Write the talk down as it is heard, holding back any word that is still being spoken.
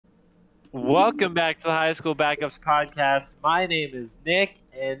Welcome back to the High School Backups Podcast. My name is Nick,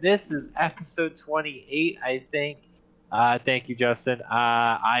 and this is episode 28, I think. Thank you, Justin.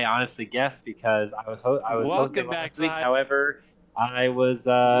 I honestly guessed because I was hosting last week. However, I was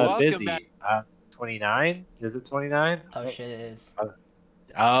busy. 29? Is it 29? Oh shit, it is.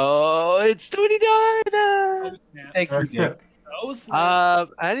 Oh, it's 29. Thank you, Jake.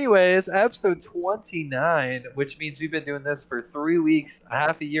 Anyways, episode 29, which means we've been doing this for 3 weeks,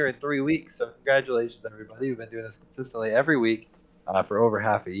 half a year and 3 weeks. So congratulations, everybody. We've been doing this consistently every week for over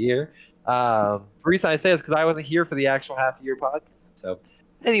half a year. The reason I say is because I wasn't here for the actual half a year podcast. So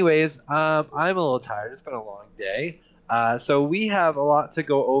anyways, I'm a little tired. It's been a long day. So we have a lot to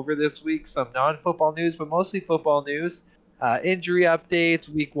go over this week. Some non-football news, but mostly football news. Injury updates,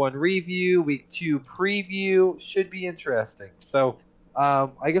 week 1 review, week 2 preview. Should be interesting. So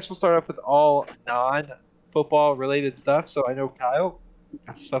I guess we'll start off with all non-football related stuff. So I know Kyle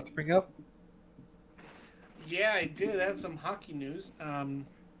got some stuff to bring up. Yeah, I did. I have some hockey news.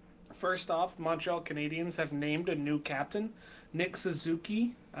 First off, Montreal Canadiens have named a new captain, Nick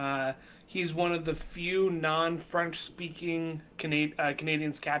Suzuki. He's one of the few non-French-speaking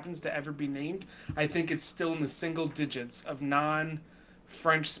Canadiens captains to ever be named. I think it's still in the single digits of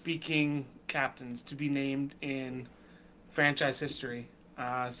non-French-speaking captains to be named in franchise history.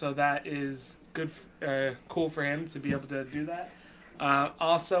 So that is good, cool for him to be able to do that.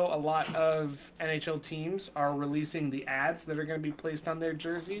 Also, a lot of NHL teams are releasing the ads that are going to be placed on their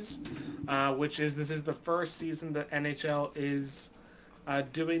jerseys, this is the first season that NHL is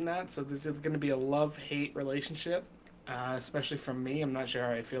doing that. So this is going to be a love-hate relationship, especially from me. I'm not sure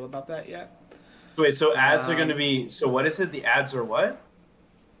how I feel about that yet. Wait, so ads are going to be... So what is it? The ads are what?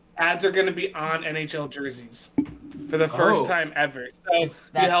 Ads are going to be on NHL jerseys for the first time ever. So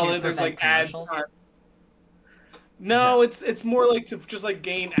there's like ads on... No, it's more like to just like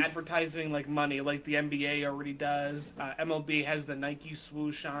gain advertising like money, like the NBA already does. MLB has the Nike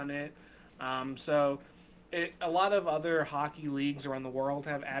swoosh on it. A lot of other hockey leagues around the world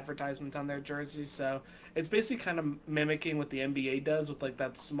have advertisements on their jerseys. So it's basically kind of mimicking what the NBA does with like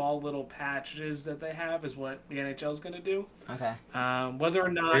that small little patches that they have is what the NHL is going to do. Okay. Whether or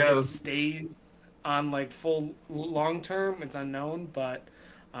not it stays on like full long term, it's unknown, but.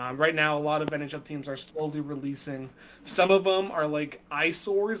 Right now, a lot of NHL teams are slowly releasing. Some of them are like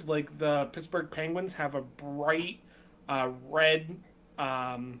eyesores, like the Pittsburgh Penguins have a bright red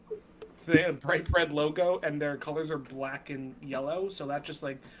logo, and their colors are black and yellow, so that just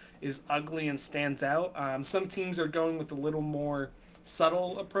like is ugly and stands out. Some teams are going with a little more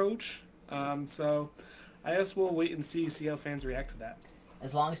subtle approach. So I guess we'll wait and see how fans react to that.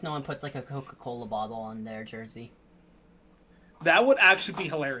 As long as no one puts like a Coca-Cola bottle on their jersey. That would actually be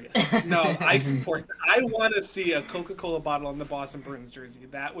hilarious. No, I support that. I want to see a Coca-Cola bottle on the Boston Bruins jersey.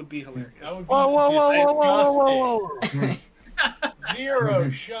 That would be hilarious. That would be whoa. Zero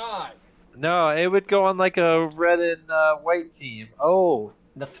shot. No, it would go on like a red and white team. Oh,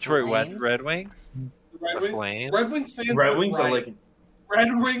 the Detroit Flames? Red Wings? Flames? Red Wings fans Red would Wings riot. are like... Red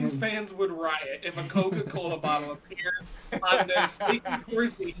Wings fans would riot if a Coca-Cola bottle appeared on their sneaky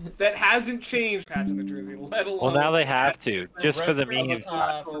jersey that hasn't changed patch of the jersey, let alone... Well, now they have to, just for the memes.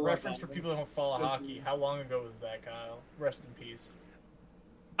 For reference for people who don't follow hockey, how long ago was that, Kyle? Rest in peace.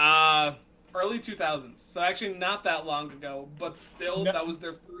 Early 2000s. So actually not that long ago, but still, that was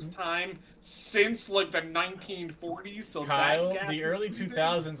their first time since like the 1940s. So Kyle, the early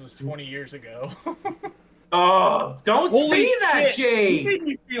 2000s was 20 years ago. Oh, don't say that, Jay! You made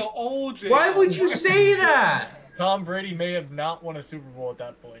me feel old, Jay. Why would you say that? Tom Brady may have not won a Super Bowl at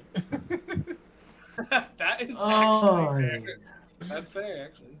that point. That is actually fair. That's fair,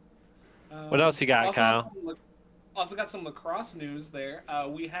 actually. What else you got, Kyle? Also got some lacrosse news there.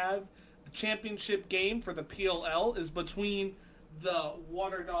 We have the championship game for the PLL is between the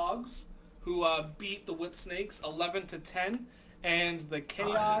Water Dogs, who beat the Whip Snakes 11-10, and the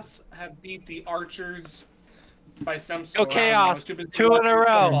Chaos have beat the Archers by some sort. Go Chaos! 2 in a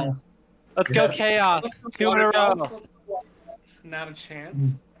row. Let's go Chaos! 2 in a row. Not a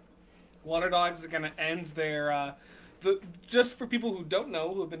chance. Water Dogs is going to end their just for people who don't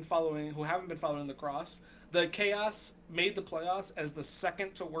know, who haven't been following lacrosse, the Chaos made the playoffs as the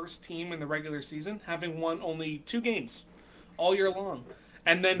second to worst team in the regular season, having won only 2 games all year long,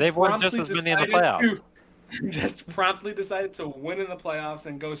 and then they've won just as many in the playoffs. Just promptly decided to win in the playoffs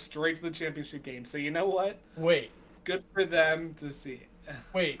and go straight to the championship game. So you know what? Wait. Good for them to see it.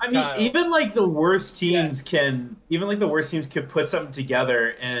 Wait, I mean, Kyle. even the worst teams could put something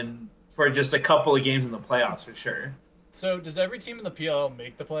together and for just a couple of games in the playoffs for sure. So does every team in the PLL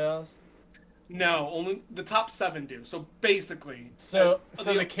make the playoffs? No, only the top 7 do. So basically, So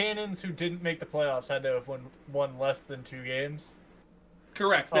the- the Cannons who didn't make the playoffs had to have won less than 2 games.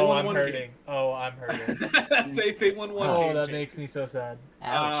 correct. They Oh, won I'm one hurting. Oh, I'm hurting. game. they won one Oh, game. that Jake. makes me so sad.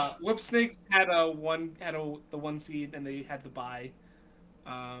 Ouch. Whip Snakes had the 1 seed and they had the bye.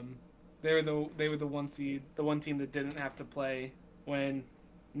 They were the 1 seed, the one team that didn't have to play when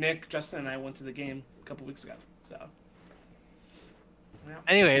Nick, Justin, and I went to the game a couple weeks ago. So, yeah.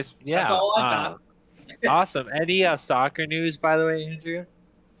 Anyways, yeah. That's all I got. Awesome. Any soccer news, by the way, Andrew?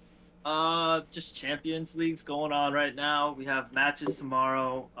 Just Champions Leagues going on right now. We have matches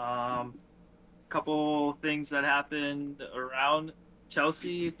tomorrow. Couple things that happened around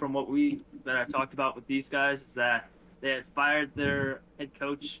Chelsea from that I've talked about with these guys is that they had fired their head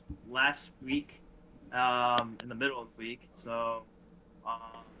coach last week, in the middle of the week. So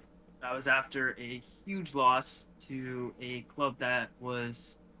that was after a huge loss to a club that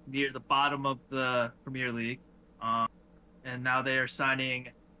was near the bottom of the Premier League. And now they are signing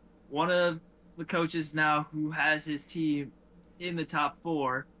one of the coaches now who has his team in the top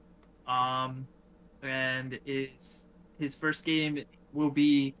 4, and his first game will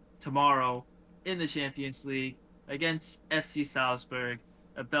be tomorrow in the Champions League against FC Salzburg,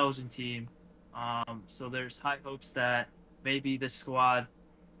 a Belgian team. So there's high hopes that maybe the squad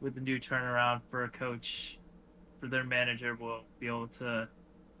with the new turnaround for a coach, for their manager, will be able to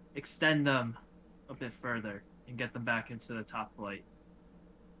extend them a bit further and get them back into the top flight.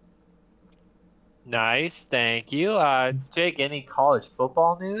 Nice, thank you. Jake, any college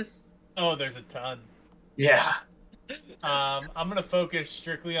football news? Oh, there's a ton. Yeah. I'm gonna focus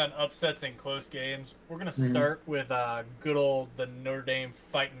strictly on upsets and close games. We're gonna start with good old the Notre Dame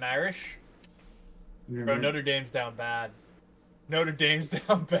Fighting Irish. Bro, Notre Dame's down bad. Notre Dame's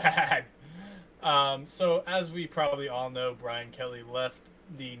down bad. So as we probably all know, Brian Kelly left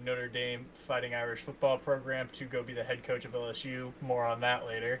the Notre Dame Fighting Irish football program to go be the head coach of LSU. More on that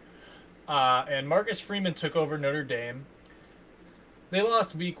later. And Marcus Freeman took over Notre Dame. They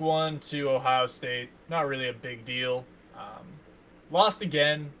lost week 1 to Ohio State. Not really a big deal. Lost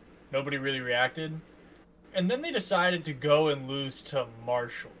again. Nobody really reacted. And then they decided to go and lose to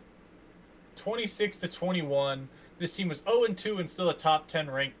Marshall. 26-21. This team was 0-2 and still a top 10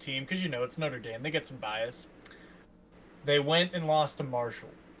 ranked team because, it's Notre Dame. They get some bias. They went and lost to Marshall.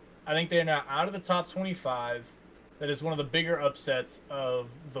 I think they're now out of the top 25. That is one of the bigger upsets of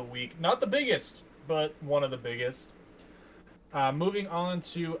the week. Not the biggest, but one of the biggest. Moving on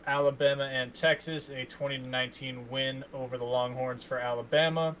to Alabama and Texas, a 20-19 win over the Longhorns for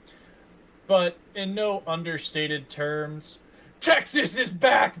Alabama. But in no understated terms, Texas is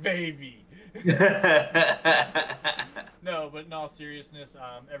back, baby! No, but in all seriousness,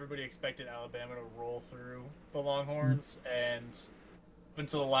 everybody expected Alabama to roll through the Longhorns, and up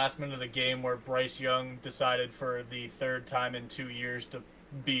until the last minute of the game where Bryce Young decided for the 3rd time in 2 years to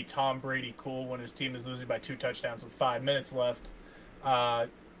be Tom Brady cool when his team is losing by 2 touchdowns with 5 minutes left,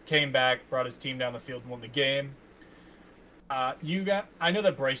 came back, brought his team down the field, and won the game. I know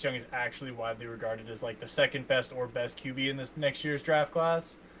that Bryce Young is actually widely regarded as like the 2nd best or best QB in this next year's draft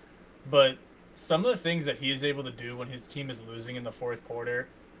class, but some of the things that he is able to do when his team is losing in the 4th quarter,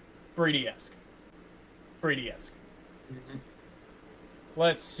 Brady-esque.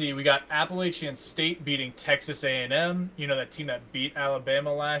 Let's see. We got Appalachian State beating Texas A&M. That team that beat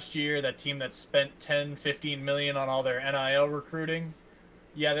Alabama last year, that team that spent $10-15 million on all their NIL recruiting.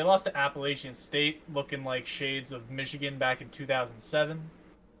 Yeah, they lost to Appalachian State, looking like shades of Michigan back in 2007.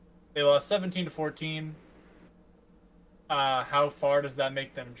 They lost 17-14. How far does that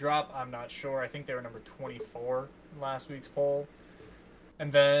make them drop? I'm not sure. I think they were number 24 in last week's poll.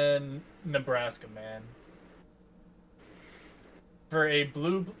 And then Nebraska, man. For a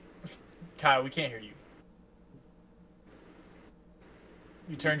Kyle, we can't hear you.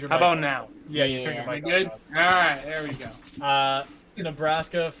 You turned your How mic about off. now? Yeah, you turned your We mic good? off. All right, there we go.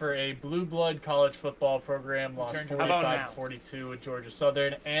 Nebraska for a blue blood college football program lost How about now? 45-42 with Georgia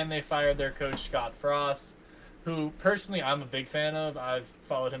Southern, and they fired their coach Scott Frost, who personally I'm a big fan of. I've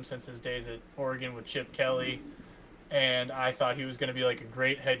followed him since his days at Oregon with Chip Kelly, and I thought he was going to be like a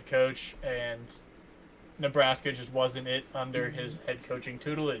great head coach, and Nebraska just wasn't it under his head coaching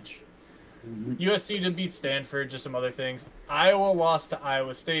tutelage. USC did beat Stanford, just some other things. Iowa lost to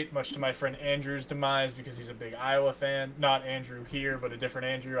Iowa State, much to my friend Andrew's demise because he's a big Iowa fan. Not Andrew here, but a different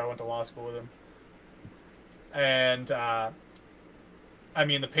Andrew. I went to law school with him. And, the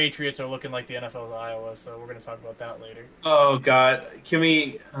Patriots are looking like the NFL's Iowa, so we're going to talk about that later. Oh, God. Can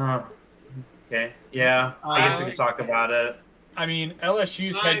we... okay. Yeah. I guess we can talk about it.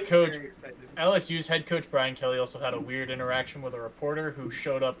 LSU's head coach Brian Kelly also had a weird interaction with a reporter who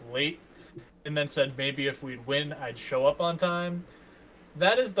showed up late and then said maybe if we'd win, I'd show up on time.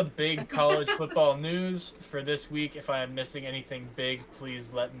 That is the big college football news for this week. If I am missing anything big,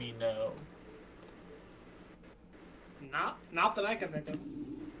 please let me know. Not that I can think of.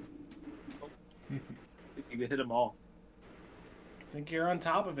 You can hit them all. I think you're on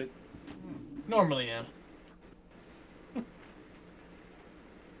top of it. Normally am.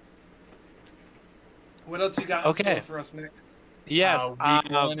 What else you got in Okay. store for us, Nick? Yes. Week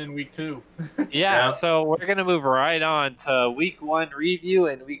 1 and week 2. Yeah, Yeah. so we're going to move right on to week 1 review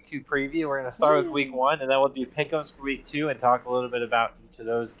and week 2 preview. We're going to start with week 1, and then we'll do pick'ems for week 2 and talk a little bit about each of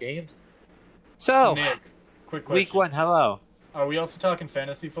those games. So, Nick, quick question. week 1, hello. Are we also talking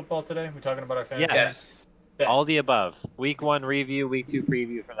fantasy football today? We're talking about our fantasy. Yes. Yes. All the above. Week 1 review, week 2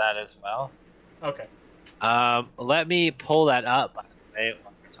 preview for that as well. Okay. Let me pull that up by the way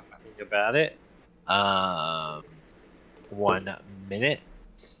while we're talking about it. 1 minute.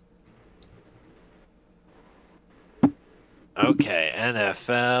 Okay,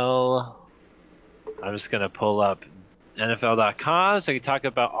 NFL. I'm just gonna pull up NFL.com so we can talk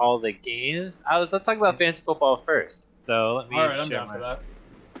about all the games. Let's talk about fantasy football first. So let me All right, I'm share down for my-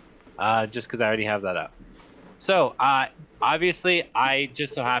 that. just because I already have that up. So, obviously, I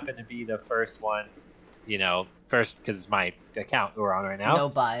just so happen to be the first one, first because it's my account we're on right now. No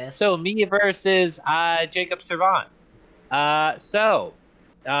bias. So, me versus Jacob Servant.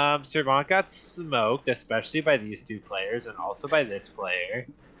 Servant got smoked, especially by these 2 players and also by this player.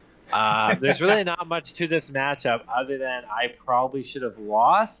 There's really not much to this matchup other than I probably should have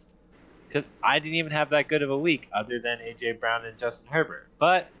lost because I didn't even have that good of a week other than A.J. Brown and Justin Herbert.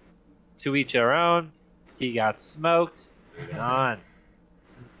 But to each their own. He got smoked. Moving on.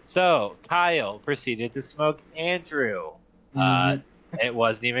 So Kyle proceeded to smoke Andrew. It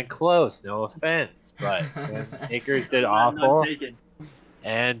wasn't even close. No offense, but Akers did awful.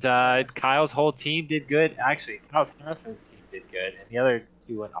 And Kyle's whole team did good. Actually, Kyle's half of his team did good, and the other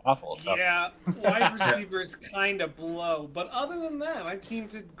 2 went awful. So. Yeah, wide receivers kind of blow, but other than that, my team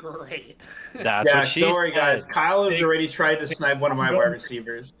did great. That's what she don't worry, said. guys. Kyle has already tried to snipe one of my wide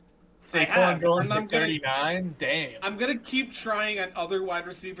receivers. Saquon going and I'm for 39? Damn. I'm gonna keep trying on other wide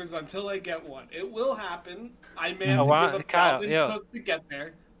receivers until I get one. It will happen. I may have to Wow, give up Kyle, Dalvin yo. Cook to get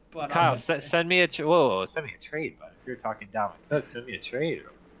there. But Kyle, send me a send me a trade, bud. If you're talking Dalvin Cook, send me a trade.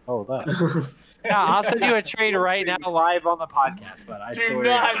 Hold up. Yeah, I'll send you a trade right now, live on the podcast. But I Do swear,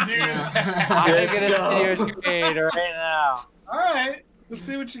 not do that. I'm Let's gonna send you a trade right now. all right, let's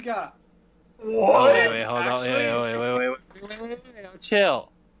see what you got. Oh, What? wait, hold on. Wait. Chill.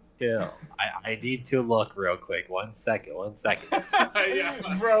 I need to look real quick. 1 second.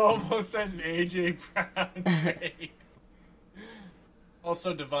 Yeah. Bro almost sent an AJ Brown trade.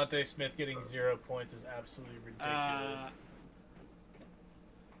 Also, Devontae Smith getting 0 points is absolutely ridiculous.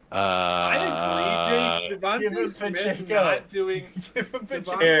 I agree, Jake. Give Devontae him Smith Pacheco. not doing. Give him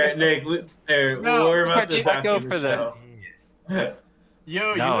Pacheco. Here, Nick. We'll worry about this Pacheco after for the the. show.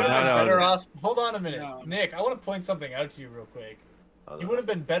 Yo, you No, would have been no. better off. Hold on a minute. No. Nick, I want to point something out to you real quick. You would have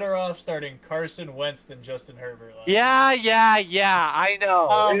been better off starting Carson Wentz than Justin Herbert. Yeah. I know.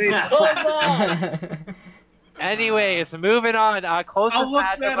 Hold on. Anyways, moving on. Closest I'll look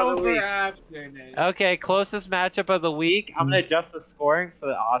matchup that of the over week. after, Nate. Okay, closest matchup of the week. I'm gonna adjust the scoring so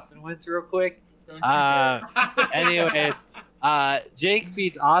that Austin wins real quick. Don't you dare. Anyways, Jake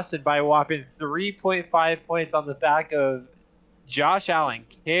beats Austin by a whopping 3.5 points on the back of Josh Allen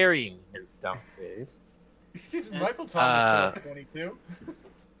carrying his dumb face. Excuse me, Michael Thomas put up 22.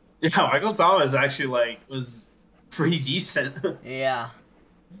 Yeah, Michael Thomas actually was pretty decent. Yeah.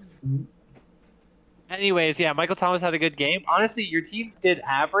 Anyways, yeah, Michael Thomas had a good game. Honestly, your team did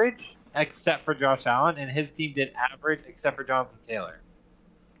average except for Josh Allen, and his team did average except for Jonathan Taylor.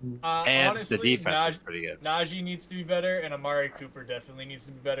 And Honestly, the defense was pretty good. Najee needs to be better, and Amari Cooper definitely needs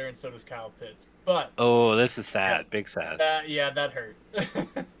to be better, and so does Kyle Pitts. But Oh, this is sad. Big sad. that hurt.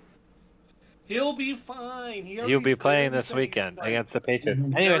 He'll be fine. He'll be playing this weekend against the Patriots.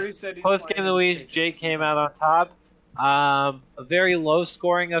 Anyways, post game of the week, Jake came out on top. A very low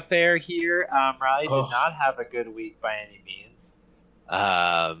scoring affair here. Riley did not have a good week by any means.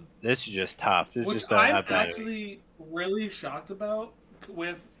 This is just tough. This is Which just I'm a bad week. actually really shocked about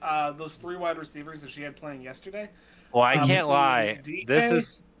with those 3 wide receivers that she had playing yesterday. Well, I can't between lie. DK, This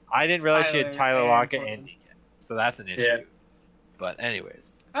is. I didn't realize she had Tyler, Tyler and Lockett Courtland. and DK, so that's an issue. Yeah. But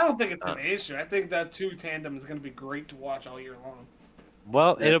anyways, I don't think it's an issue. I think that 2 tandem is going to be great to watch all year long.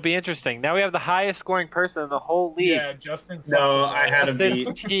 well, it'll be interesting. Now we have the highest scoring person in the whole league. Yeah, Justin. No, fucked I us had up. him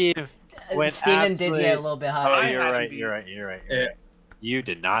Justin's beat. team went Steven did absolutely- get a little bit Oh, higher. I you're had right. to You're right. Yeah. You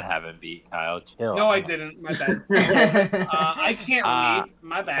did not have him beat, Kyle. Chill. No, I didn't. My bad. I can't read.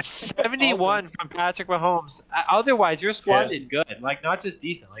 My bad. 71 from Patrick Mahomes. Otherwise, your squad Yeah. did good. Like, not just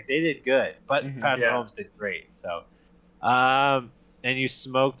decent. Like, they did good. But Mhm. Patrick Yeah. Mahomes did great. So, and you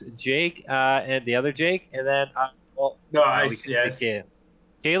smoked Jake and the other Jake. And then, well, No, we can yes. pick it.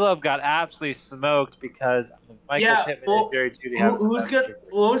 Caleb got absolutely smoked because Michael Yeah, Pittman well, and Jerry Judy have the Who's best gonna? kicker.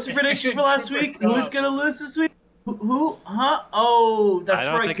 What was the prediction for last week? Who's gonna lose this week? Who? Huh? Oh, that's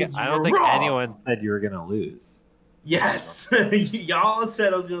I don't right. think, 'cause I you don't were think wrong. anyone said you were going to lose. Yes, y'all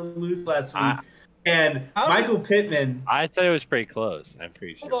said I was gonna lose last week, I- and How Michael Pittman. I said it was pretty close. I'm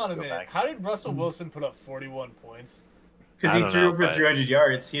pretty sure. Hold on a Go minute. back. How did Russell Wilson put up 41 points? Because I he don't threw know, for but- 300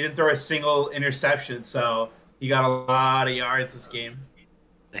 yards. He didn't throw a single interception, so he got a lot of yards this game.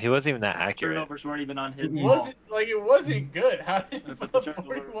 He wasn't even that accurate. Turnovers weren't even on his. It wasn't good. How did he put up Turnover.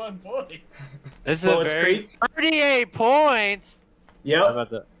 41 points? This is Well, a it's very crazy. 38 points.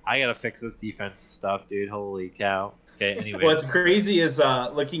 Yep. I gotta fix this defensive stuff, dude. Holy cow. Okay, anyways. What's crazy is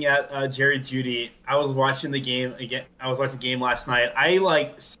looking at Jerry Judy. I was watching the game again. I was watching the game last night.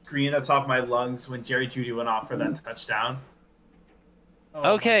 I screamed at the top of my lungs when Jerry Judy went off for that touchdown. Oh my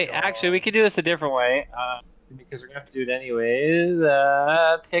Okay, God. actually, we could do this a different way because we're gonna have to do it anyways.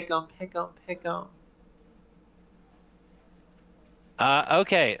 Pick 'em.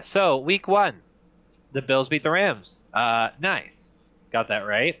 Okay, so week 1, the Bills beat the Rams. Nice, got that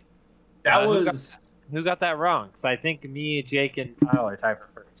right. That who was. Who got that wrong? Because I think me, Jake, and Kyle are tied for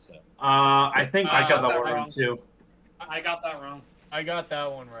first. So. I think I got that that one wrong. wrong too. I got that wrong. I got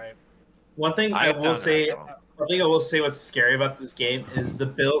that one right. One thing I will found say. that wrong. One thing I will say what's scary about this game is the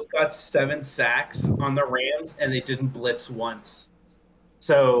Bills got 7 sacks on the Rams and they didn't blitz once.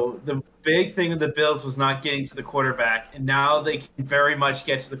 So the big thing with the Bills was not getting to the quarterback, and now they can very much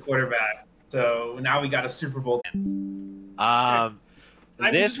get to the quarterback. So now we got a Super Bowl. I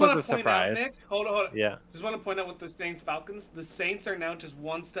This just was want a to point out, surprise. Nick. Hold on. Yeah. Just want to point out with the Saints Falcons, the Saints are now just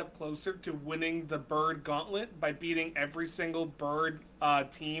one step closer to winning the Bird Gauntlet by beating every single Bird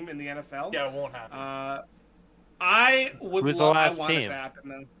team in the NFL. Yeah, it won't happen. I would Who's the love. I last want it team? to happen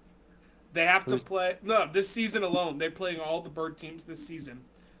though. They have to Who's- play. No, this season alone, they're playing all the Bird teams this season.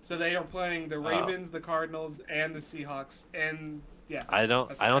 So they are playing the Ravens, the Cardinals, and the Seahawks. And yeah, I don't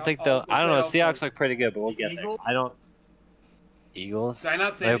That's think all they'll. the I don't know. playoff Seahawks vote. look pretty good, but we'll get there. Eagles? I don't. Eagles. did I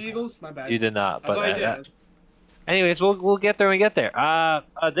not say Nope. the Eagles? My bad. You did not. I But thought I did. anyways, we'll get there when we get there.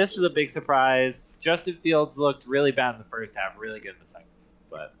 This was a big surprise. Justin Fields looked really bad in the first half, really good in the second,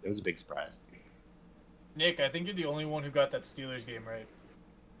 but it was a big surprise. Nick, I think you're the only one who got that Steelers game right.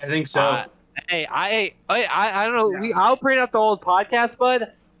 I think so. Hey, I don't know. I'll bring up the old podcast,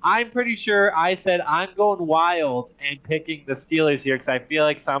 bud. I'm pretty sure I said I'm going wild and picking the Steelers here because I feel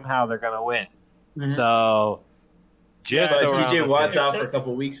like somehow they're gonna win. Mhm. So, just Yeah, but so we're on TJ the Watt's same- out for a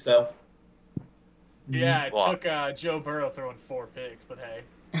couple weeks though. Yeah, it Well- took Joe Burrow throwing 4 picks, but hey.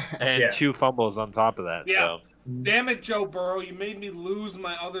 and Yeah. 2 fumbles on top of that. Yeah. So. Damn it, Joe Burrow! You made me lose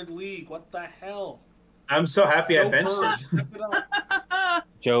my other league. What the hell? I'm so happy I Joe benched Burrow him. stepped it up. Joe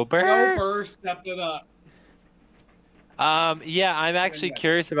Joe Burrow. Burrow stepped it up. Yeah, I'm actually Yeah.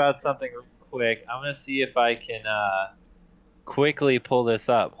 curious about something real quick. I'm gonna see if I can quickly pull this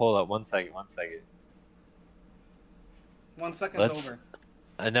up. Hold up, 1 second. 1 second's Let's- over.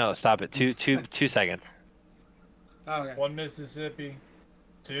 No, stop it. Two seconds. Okay. 1 Mississippi,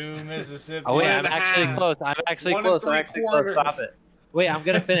 2 Mississippi. Oh wait, One I'm and a actually half. close. I'm actually 1 close. I'm 3/4. actually close. Stop it. Wait, I'm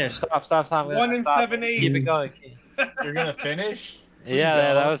gonna finish. Stop. I'm gonna 1 and stop. 7/8. Keep it going. You're going to finish? Please Yeah,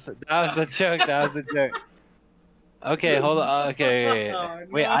 no. that was the joke. That was the joke. Okay, hold on. Okay,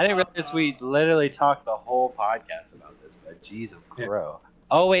 wait. I didn't realize we literally talked the whole podcast about this, but jeez, crow.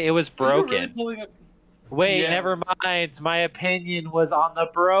 Oh wait, it was Are you really broken. pulling up- Wait, Yeah. never mind. My opinion was on the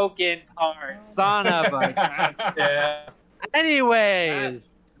broken part. Son of a. Yeah.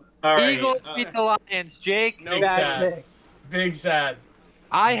 Anyways, All right. Eagles beat the Lions. Jake, No bad sad. pick. Big sad.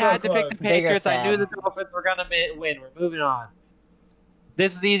 I So had to pick close. the Bigger Patriots. I knew sad. the Dolphins were gonna win. We're moving on.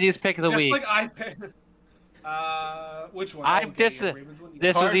 This is the easiest pick of the Just week. like I picked. Which one? I'm Okay, dis- yeah, Ravens one.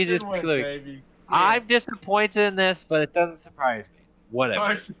 this was Carson the easiest pick of the week. baby. I'm disappointed in this, but it doesn't surprise me. Whatever.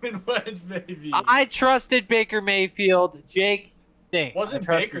 Carson Wentz, baby. I trusted Baker Mayfield. Jake stinks. Wasn't I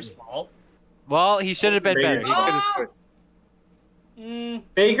trusted Baker's him. fault. Well, he should have been better. He Baker's could have fault. scored.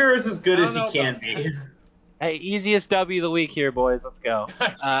 Baker is as good I as he don't know can about be. Hey, easiest W of the week here, boys. Let's go.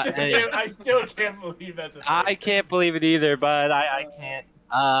 Anyway. I still can't believe that's a I can't believe it either, but I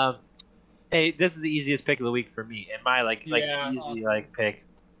can't. Hey, this is the easiest pick of the week for me, and my Yeah. easy pick.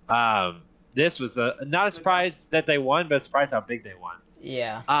 This was not a surprise that they won, but a surprise how big they won.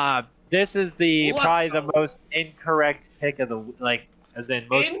 Yeah. This is Let's probably go. the most incorrect pick of the as in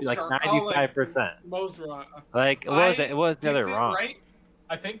most like 95%. Most wrong. Like it was the other Picked it wrong. right.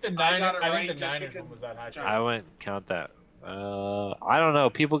 I think the I got Niners. it I right think the just Niners because one was that high. Giants. I wouldn't count that. I don't know.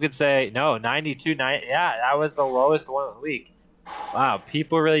 People could say no. 92, 90. Yeah, that was the lowest one of the week. Wow,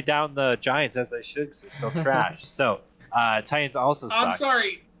 people really down the Giants as they should. 'Cause they're still trash. So Titans also suck.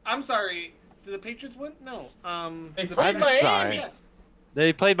 I'm sorry. Did the Patriots win? No. They the played Patriots- Miami. Yes.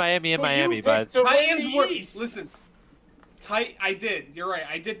 They played Miami in Well, you Miami, picked but to win Titans the were. East. Listen. I did. You're right.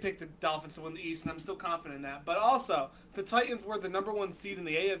 I did pick the Dolphins to win the East, and I'm still confident in that. But also, the Titans were the #1 seed in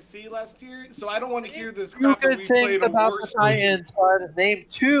the AFC last year, so I don't want to hear this two crap that good we things played a about the worse. Titans. But name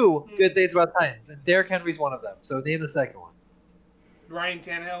two good things about Titans, and Derrick Henry's one of them. So name the second one. Ryan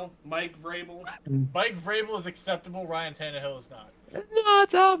Tannehill, Mike Vrabel. Mike Vrabel is acceptable. Ryan Tannehill is not. No,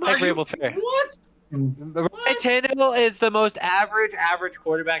 it's all Mike Are you- Vrabel fair. What? Ryan Tannehill is the most average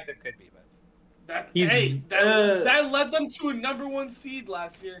quarterback there could be. But That led them to a #1 seed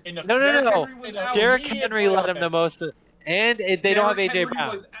last year. In a No. Derrick Henry was In a out. Derrick median Henry led him the offense. most, and they don't have Derrick AJ Henry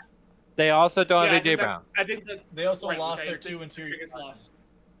Brown. was- They also don't Yeah, I have AJ think that- Brown. I think that's They also right, lost which I their think 2 and 2 biggest loss.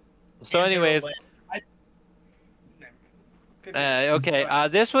 So, anyways, okay.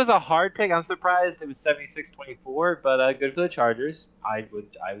 This was a hard pick. I'm surprised it was 76-24, but good for the Chargers. I was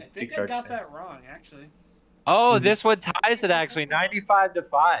I a big think I Chargers got fan. that wrong, actually. Oh, this one ties it actually,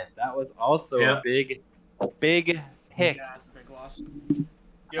 95-5. That was also Yeah. a big pick. Yeah, it's a big loss.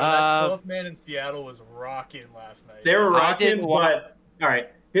 Yo, that 12th man in Seattle was rocking last night. They were I rocking, didn't wa- but all right.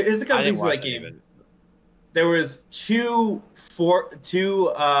 Here's the I couple didn't things of watch that it game. even. There was two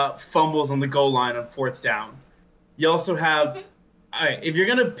fumbles on the goal line on 4th down. You also have, all right, if you're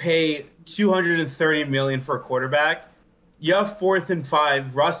gonna pay $230 million for a quarterback, you have 4th and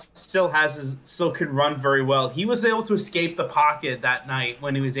 5. Russ still can run very well. He was able to escape the pocket that night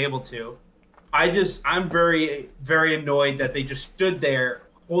when he was able to. I'm very, very annoyed that they just stood there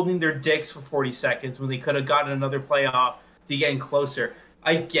holding their dicks for 40 seconds when they could have gotten another play off to getting closer.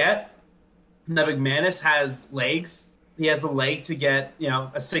 I get that McManus has legs. He has the leg to get, a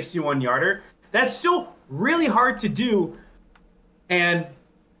 61-yarder. That's still really hard to do, and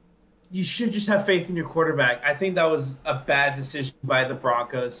you should just have faith in your quarterback. I think that was a bad decision by the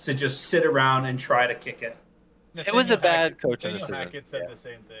Broncos to just sit around and try to kick it. It was a bad coaching Nathaniel decision. Hackett said the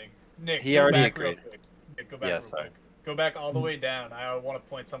same thing. Nick, He go already back real agreed. quick. Nick, go back Yeah, real sorry. quick. Go back all the way down. I want to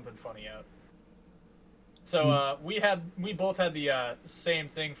point something funny out. So we both had the same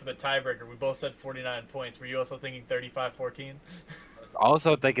thing for the tiebreaker. We both said 49 points. Were you also thinking 35-14?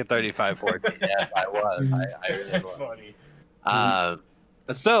 Also thinking 35-14. Yes, I was. I really That's was. funny.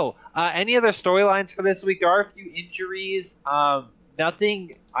 So, any other storylines for this week? There are a few injuries.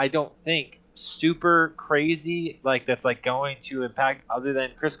 Nothing, I don't think, super crazy that's going to impact other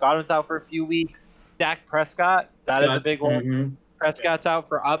than Chris Godwin's out for a few weeks. Dak Prescott, that is a big one. Mm-hmm. Prescott's out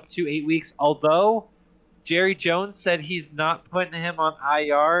for up to 8 weeks, although Jerry Jones said he's not putting him on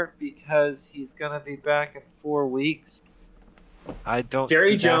IR because he's going to be back in 4 weeks. I don't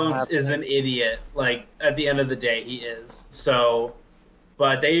Jerry see that Jones is happening. an idiot. At the end of the day, he is. So,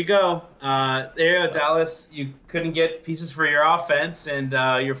 but there you go. There you go, Dallas. You couldn't get pieces for your offense, and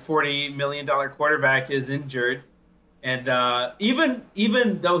your $40 million quarterback is injured. And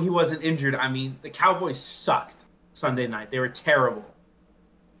even though he wasn't injured, I mean, the Cowboys sucked Sunday night. They were terrible.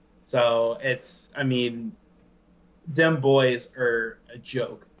 So them boys are a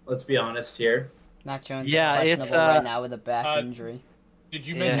joke. Let's be honest here. Mac Jones Yeah, is it's, questionable right now with a back uh, injury. Did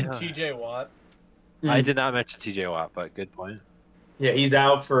you mention Yeah. TJ Watt? I did not mention TJ Watt, but good point. Yeah, he's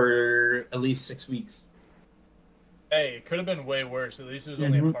out for at least 6 weeks. Hey, it could have been way worse. At least it was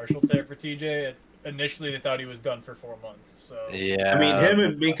only a partial tear for TJ. Initially, they thought he was done for 4 months. So Yeah. I mean, him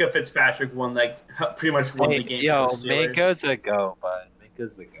and Minka Fitzpatrick pretty much won the game Yo, for the Steelers. Minka's a go, but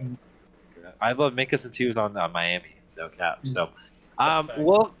Minka's the go. I love Minka since he was on Miami, no cap. So, That's fact.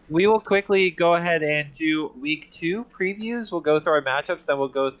 we will quickly go ahead and do week 2 previews. We'll go through our matchups, then we'll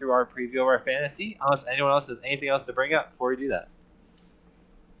go through our preview of our fantasy. Unless anyone else has anything else to bring up before we do that.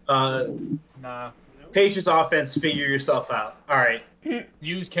 nah. Patriots offense, figure yourself out. All right.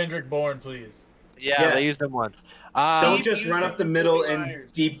 Use Kendrick Bourne, please. Yeah, Yes. they used them once. Don't just run up the middle and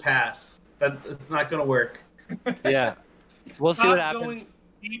Myers. deep pass. It's not going to work. Yeah, we'll see what Stop happens. going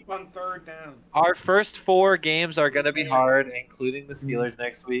deep on 3rd down. Our first 4 games are going to be hard, including the Steelers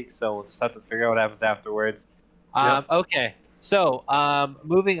next week. So we'll just have to figure out what happens afterwards. Okay, so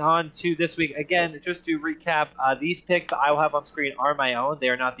moving on to this week. Again, just to recap, these picks that I will have on screen are my own. They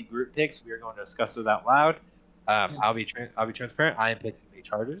are not the group picks. We are going to discuss those out loud. I'll be transparent. I am picking the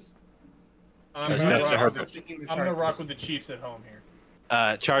Chargers. I'm That's gonna best rock for with her. the- I'm gonna rock with the Chiefs at home here.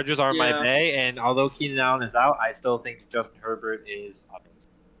 Chargers are my Yeah. bay, and although Keenan Allen is out, I still think Justin Herbert is up.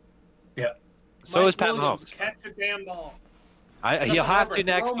 Yeah. So Mike is Pat Williams, Mahomes. catch a damn ball. He'll Justin have to Herbert,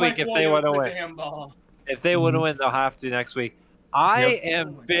 next throw week Mike if they Williams want to the win. damn ball. If they want to win, they'll have to next week. I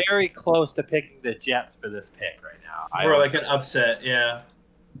am very close to picking the Jets for this pick right now. Or like an upset, yeah.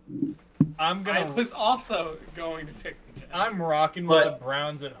 I'm I gonna. was also going to pick the Jets. I'm rocking with But- the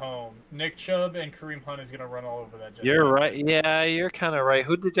Browns at home. Nick Chubb and Kareem Hunt is gonna run all over that Jets. You're right. defense. Yeah, you're kind of right.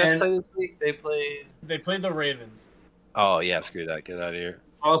 Who did the Jets And- play this week? They played. They played the Ravens. Oh yeah, screw that. Get out of here.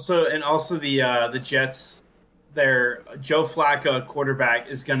 Also the Jets, their Joe Flacco at quarterback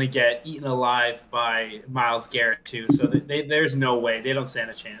is going to get eaten alive by Myles Garrett too. So there's no way they don't stand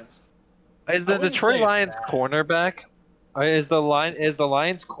a chance. Is the wouldn't Detroit say Lions that. cornerback? Or is the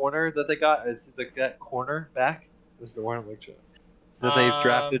Lions corner that they got? Is that corner back? Is the one which that they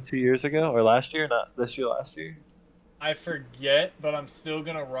drafted 2 years ago or last year? Not this year, last year. I forget, but I'm still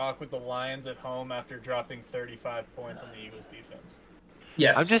gonna rock with the Lions at home after dropping 35 points on the Eagles defense.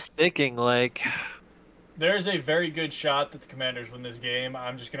 Yes, I'm just thinking like. There's a very good shot that the Commanders win this game.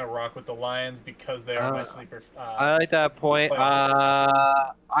 I'm just gonna rock with the Lions because they are my sleeper. I like that point.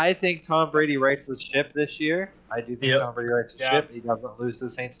 I think Tom Brady rights the ship this year. I do think Yep. Tom Brady rights the Yeah. ship. He doesn't lose to the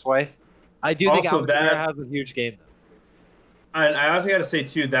Saints twice. I do think Also, Alvin that- Kamara has a huge game. And I also got to say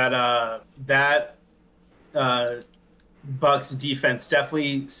too that Bucks defense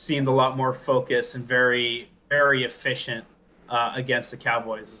definitely seemed a lot more focused and very very efficient against the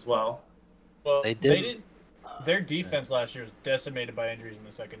Cowboys as well. Well, They they didn't. did. Their defense last year was decimated by injuries in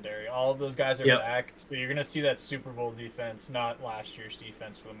the secondary. All of those guys are Yep. back, so you're gonna see that Super Bowl defense, not last year's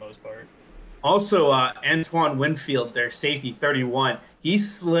defense for the most part. Also, Antoine Winfield, their safety, 31, he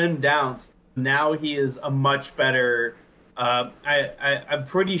slimmed down. Now he is a much better. I'm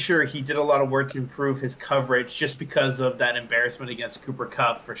pretty sure he did a lot of work to improve his coverage just because of that embarrassment against Cooper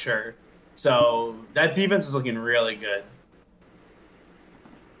Kupp for sure. So that defense is looking really good.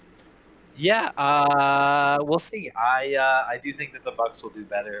 Yeah, we'll see. I do think that the Bucks will do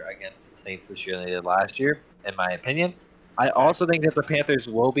better against the Saints this year than they did last year, in my opinion. I also think that the Panthers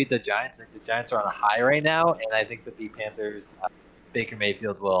will beat the Giants. I think the Giants are on a high right now, and I think that the Panthers, Baker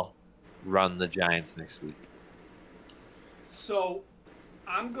Mayfield will run the Giants next week. So,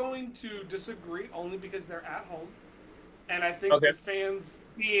 I'm going to disagree only because they're at home, and I think Okay. the fans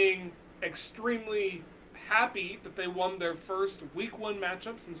being extremely happy that they won their first Week 1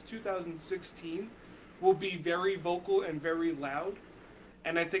 matchup since 2016 will be very vocal and very loud.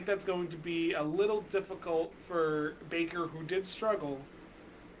 And I think that's going to be a little difficult for Baker, who did struggle,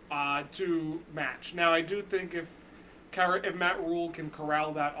 to match. Now, I do think if Matt Rule can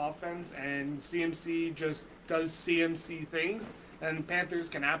corral that offense and CMC just does CMC things, then Panthers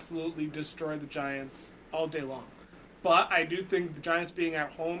can absolutely destroy the Giants all day long. But I do think the Giants being at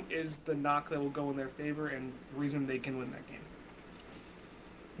home is the knock that will go in their favor and the reason they can win that game.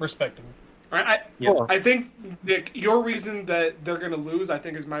 Respectable. I think, Nick, your reason that they're going to lose, I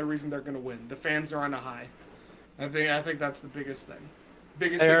think, is my reason they're going to win. The fans are on a high. I think that's the biggest thing.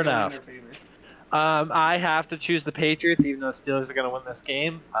 Biggest Fair thing going in enough. their favor. I have to choose the Patriots, even though Steelers are going to win this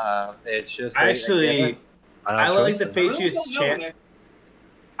game. It's just I like the I really Patriots don't know, chance. Nick.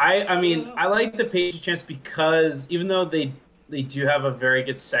 I mean, I like the Patriots chance because even though they do have a very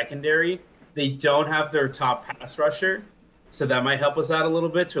good secondary, they don't have their top pass rusher. So that might help us out a little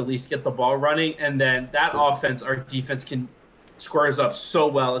bit to at least get the ball running. And then that offense, our defense can squares up so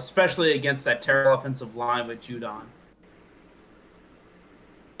well, especially against that terrible offensive line with Judon.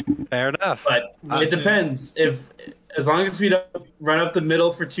 Fair enough. But Listen. it depends. As long as we don't run up the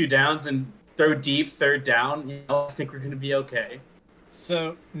middle for 2 downs and throw deep third down, I think we're going to be okay.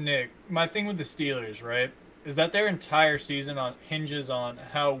 So, Nick, my thing with the Steelers, right, is that their entire season hinges on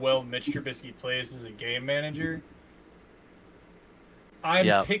how well Mitch Trubisky plays as a game manager.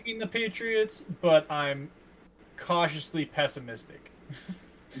 I'm picking the Patriots, but I'm cautiously pessimistic.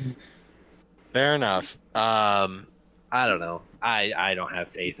 Fair enough. I don't know. I don't have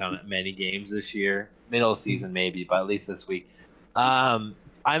faith on many games this year. Middle season maybe, but at least this week. I'm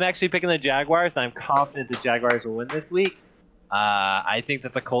actually picking the Jaguars, and I'm confident the Jaguars will win this week. I think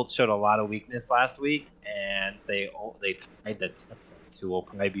that the Colts showed a lot of weakness last week, and they tied the Texans, who will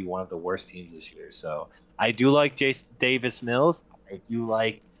probably be one of the worst teams this year. So I do like Davis Mills. I do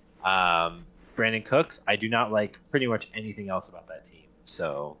like Brandon Cooks. I do not like pretty much anything else about that team.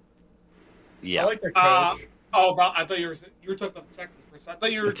 So, yeah. I like their coach. I thought you were talking about the Texans for a second. I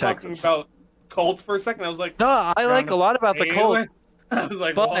thought you were The talking Texans. about Colts for a second. I was like, No, I like a lot about the Colts. I was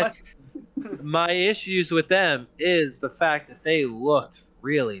like, But what? my issues with them is the fact that they looked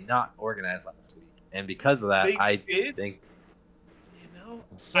really not organized last week. And because of that, They I did? think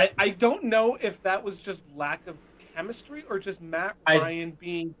I don't know if that was just lack of chemistry or just Matt Ryan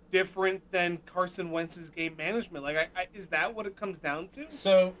being different than Carson Wentz's game management. Like, is that what it comes down to?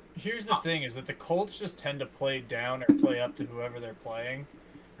 So here's the thing: is that the Colts just tend to play down or play up to whoever they're playing.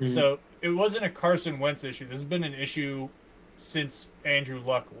 So it wasn't a Carson Wentz issue. This has been an issue since Andrew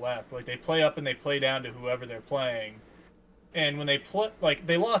Luck left. Like, they play up and they play down to whoever they're playing. And when they play, like,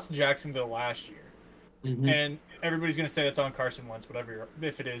 they lost to Jacksonville last year, and everybody's gonna say that's on Carson Wentz. Whatever,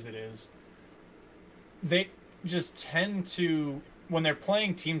 if it is, it is. They just tend to, when they're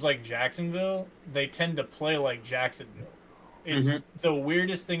playing teams like Jacksonville, they tend to play like Jacksonville. It's the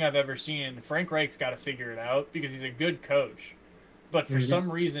weirdest thing I've ever seen, and Frank Reich's got to figure it out because he's a good coach. But for some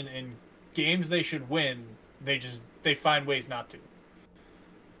reason, in games they should win, they find ways not to.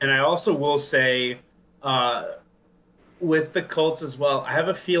 And I also will say, with the Colts as well, I have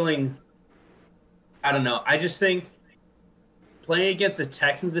a feeling, I don't know, I just think playing against the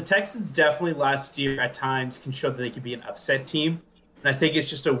Texans definitely last year at times can show that they could be an upset team. And I think it's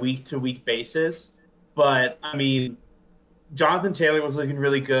just a week-to-week basis. But, I mean, Jonathan Taylor was looking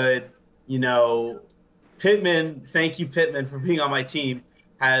really good. You know, Pittman, thank you, Pittman, for being on my team,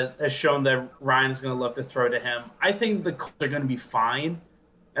 has shown that Ryan is going to love to throw to him. I think the Colts are going to be fine.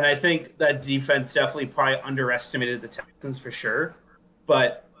 And I think that defense definitely probably underestimated the Texans for sure.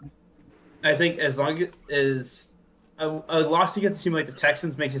 But I think as long as a loss against a team like the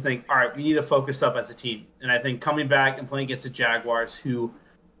Texans makes you think, all right, we need to focus up as a team. And I think coming back and playing against the Jaguars, who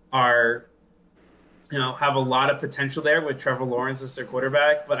are, you know, have a lot of potential there with Trevor Lawrence as their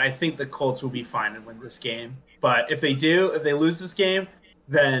quarterback. But I think the Colts will be fine and win this game. But if they lose this game,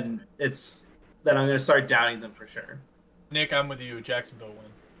 then I'm going to start doubting them for sure. Nick, I'm with you. Jacksonville win.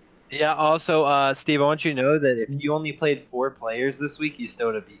 Yeah, also, Steve, I want you to know that if you only played 4 players this week, you still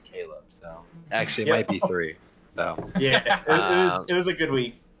would have beat Caleb. So, actually, it might be 3. So, yeah, it was a good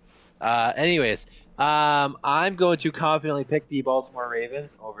week. Anyways, I'm going to confidently pick the Baltimore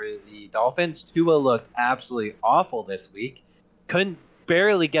Ravens over the Dolphins. Tua looked absolutely awful this week. Couldn't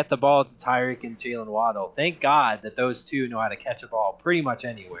barely get the ball to Tyreek and Jalen Waddle. Thank God that those two know how to catch a ball pretty much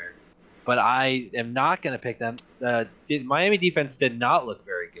anywhere. But I am not going to pick them. The Miami defense did not look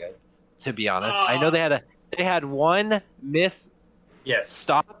very good, to be honest. I know they had one miss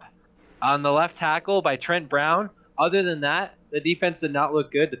stop on the left tackle by Trent Brown. Other than that, the defense did not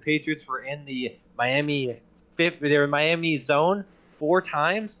look good. The Patriots were in the Miami zone 4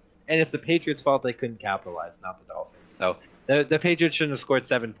 times, and it's the Patriots' fault they couldn't capitalize, not the Dolphins. So the Patriots shouldn't have scored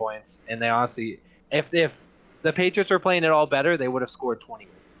 7 points, and they honestly, if the Patriots were playing it all better, they would have scored 20.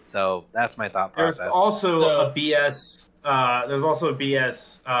 So that's my thought process. There's also a BS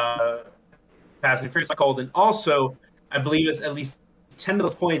passing for called, and also I believe it's at least 10 of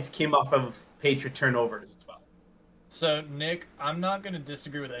those points came off of Patriot turnovers as well. So Nick, I'm not going to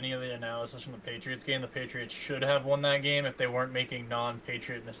disagree with any of the analysis from the Patriots game. The Patriots should have won that game if they weren't making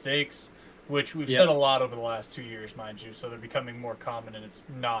non-Patriot mistakes, which we've said a lot over the last 2 years, mind you. So they're becoming more common, and it's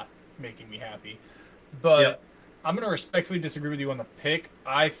not making me happy. But I'm going to respectfully disagree with you on the pick.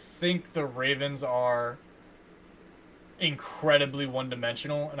 I think the Ravens are incredibly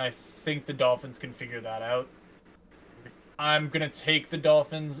one-dimensional, and I think the Dolphins can figure that out. I'm going to take the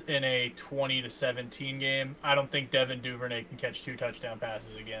Dolphins in a 20-17 game. I don't think Devin Duvernay can catch 2 touchdown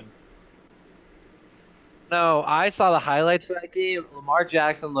passes again. No, I saw the highlights for that game. Lamar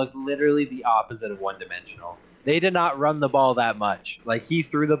Jackson looked literally the opposite of one-dimensional. They did not run the ball that much. Like, he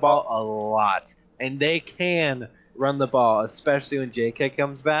threw the ball a lot. And they can run the ball, especially when JK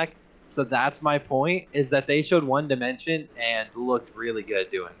comes back. So that's my point, is that they showed one dimension and looked really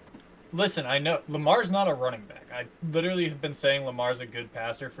good doing it. Listen, I know Lamar's not a running back. I literally have been saying Lamar's a good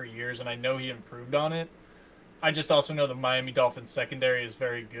passer for years, and I know he improved on it. I just also know the Miami Dolphins secondary is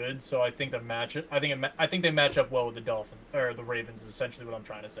very good, so I think they match up well with the Dolphins or the Ravens. Is essentially what I'm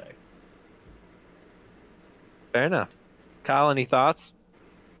trying to say. Fair enough. Kyle, any thoughts?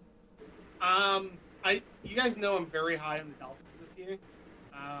 You guys know I'm very high on the Dolphins this year.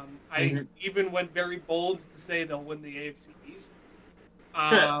 I even went very bold to say they'll win the AFC East.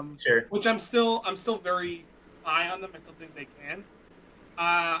 Sure. Which I'm still very high on them. I still think they can.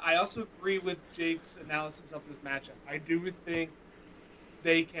 I also agree with Jake's analysis of this matchup. I do think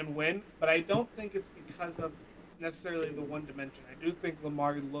they can win, but I don't think it's because of necessarily the one dimension. I do think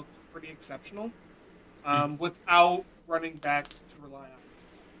Lamar looked pretty exceptional without running backs to rely on.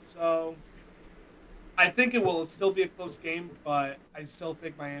 So I think it will still be a close game, but I still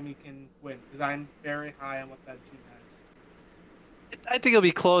think Miami can win because I'm very high on what that team has. I think it'll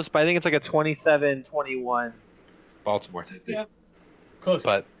be close, but I think it's like a 27-21 Baltimore type thing. Yeah. Close.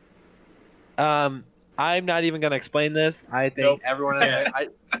 But I'm I'm not even going to explain this. I think Nope. everyone.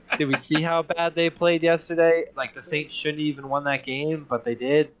 Did we see how bad they played yesterday? Like the Saints shouldn't even won that game, but they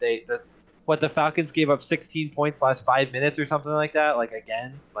did. The Falcons gave up 16 points last 5 minutes or something like that. Like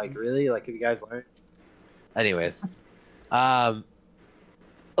again, like really, like have you guys learned? Anyways,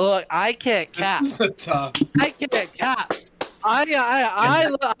 look, I can't cap. This is tough. I can't cap. I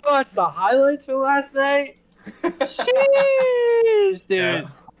watched the highlights from last night. Sheesh, dude. Yeah.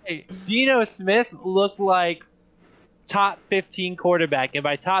 Hey, Geno Smith looked like top 15 quarterback, and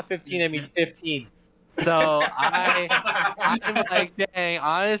by top 15 I mean 15. So I'm like, dang,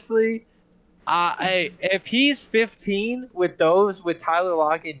 honestly, if he's 15 with Tyler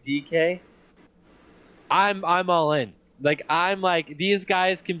Lockett and DK, I'm all in. Like I'm like these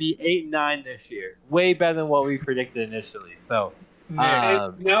guys can be 8 and 9 this year, way better than what we predicted initially. So.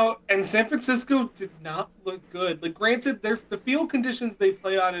 And San Francisco did not look good. Like, granted, the field conditions they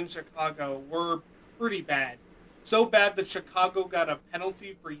played on in Chicago were pretty bad. So bad that Chicago got a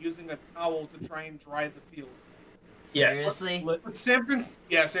penalty for using a towel to try and dry the field. Yes. Seriously? San Francisco,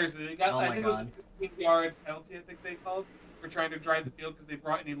 yeah, seriously, they got. Oh I my think God. it was a 15-yard penalty. I think they called for trying to dry the field because they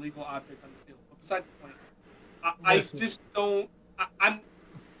brought an illegal object on the field. But besides the point, I just don't.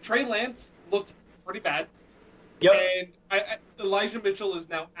 Trey Lance looked pretty bad. Yep. And Elijah Mitchell is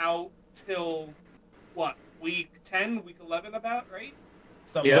now out till what, week 10, week 11, about, right?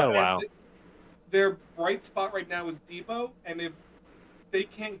 Something Yeah. like Wow. Their bright spot right now is Debo, and if they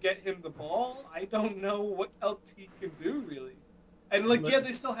can't get him the ball, I don't know what else he can do really. And like, yeah,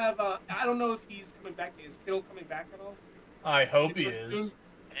 they still have. I don't know if he's coming back. Is Kittle coming back at all? I hope he is.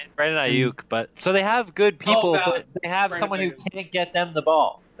 And Brandon Ayuk, but so they have good people, but they have Brandon someone who Ayuk. can't get them the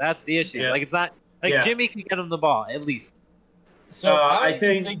ball. That's the issue. Yeah. Like it's not like Yeah. Jimmy can get them the ball at least. So I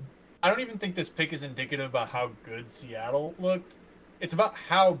I don't even think this pick is indicative about how good Seattle looked. It's about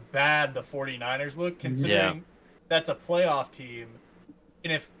how bad the 49ers look, considering that's a playoff team.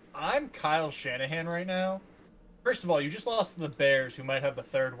 And if I'm Kyle Shanahan right now, first of all, you just lost to the Bears, who might have the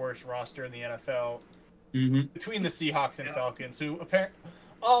third worst roster in the NFL, between the Seahawks and Falcons, who apparently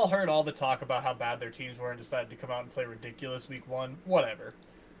all heard all the talk about how bad their teams were and decided to come out and play ridiculous week 1. Whatever.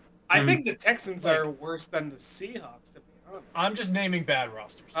 I think the Texans are worse than the Seahawks, to be honest. I'm just naming bad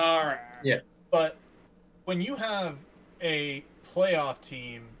rosters. All right. Yeah. But when you have a playoff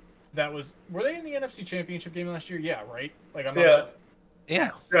team that were they in the NFC Championship game last year? Yeah, right? Like I'm not Yeah.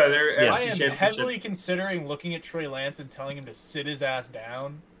 Yeah. Yeah, they're Yeah. I NFC am Championship. heavily considering looking at Trey Lance and telling him to sit his ass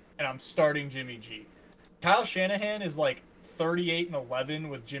down, and I'm starting Jimmy G. Kyle Shanahan is like 38-11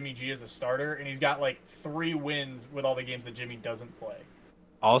 with Jimmy G as a starter, and he's got like 3 wins with all the games that Jimmy doesn't play.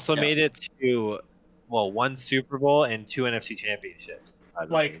 Also Yeah. made it to 1 Super Bowl and 2 NFC championships.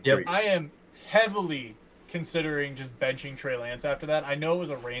 Like, Yep. I am heavily considering just benching Trey Lance after that. I know it was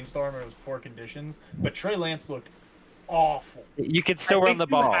a rainstorm and it was poor conditions, but Trey Lance looked awful. You can still run the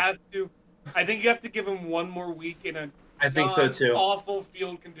ball. I think you have to give him one more week in a I think so too. awful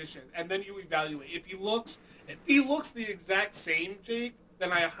field condition, and then you evaluate. If he looks the exact same, Jake,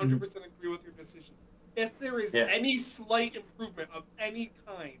 then I 100% agree with your decisions. If there is any slight improvement of any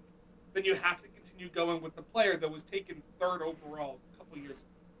kind, then you have to continue going with the player that was taken 3rd overall a couple years ago.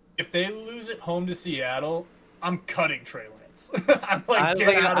 If they lose at home to Seattle, I'm cutting Trey Lance. I'm like, I get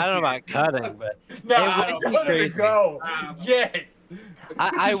don't out of know here. about cutting, but No, It would be let him crazy. go. Wow. Yay. I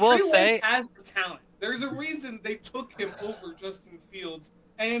Because will Trey say Lance has the talent. There's a reason they took him over Justin Fields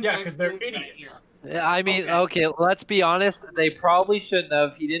and Yeah, Lance because they're Jones that idiots. year. I mean, okay, let's be honest. They probably shouldn't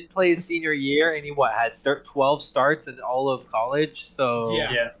have. He didn't play his senior year, and he had 12 starts in all of college. So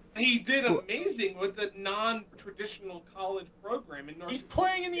Yeah. Yeah. He did amazing with the non-traditional college program in North. He's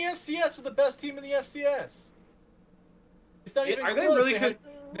playing in the FCS with the best team in the FCS. It's not even Are they close. really had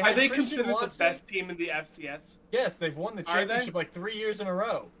Are they Christian considered the Watson. best team in the FCS? Yes, they've won the Are they? championship like 3 years in a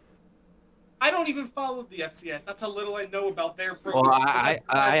row. I don't even follow the FCS. That's how little I know about their program. Well, I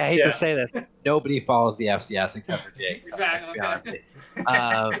hate Yeah. to say this. Nobody follows the FCS except for Jake. So Exactly. let's be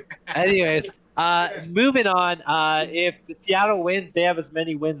honest. Anyways, moving on. If the Seattle wins, they have as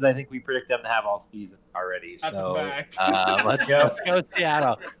many wins I think we predict them to have all season already. That's so, a fact. let's Yep. go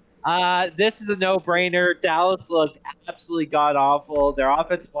Seattle. This is a no-brainer. Dallas looked absolutely god-awful. Their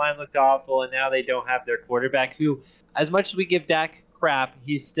offensive line looked awful, and now they don't have their quarterback, who, as much as we give Dak crap,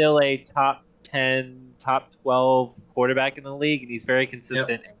 he's still a top 10, top 12 quarterback in the league, and he's very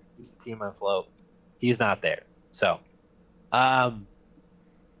consistent and keeps the team afloat. He's not there. So,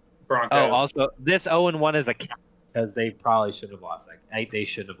 Broncos. also, this 0-1 is a count because they probably should have lost that. They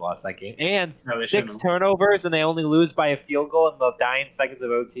should have lost that game. And No, they 6 shouldn't have. turnovers, and they only lose by a field goal in the dying seconds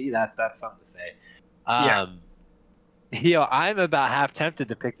of OT. That's something to say. Yeah. I'm about half tempted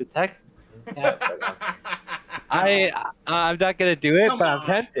to pick the Texans. I'm not gonna do it, Come but I'm on.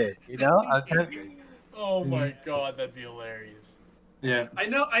 tempted. You know, I'm tempted. Oh my god, that'd be hilarious. Yeah. I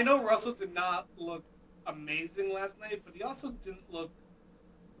know Russell did not look amazing last night, but he also didn't look.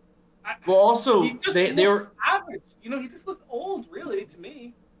 Well, also He just they looked were. average. You know, he just looked old, really, to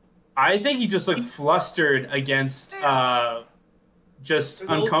me. I think he just looked flustered against just His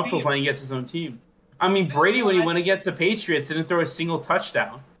old uncomfortable team. playing against his own team. I mean, Brady when he went against the Patriots didn't throw a single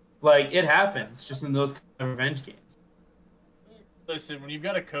touchdown. Like it happens just in those kind of revenge games. Listen, when you've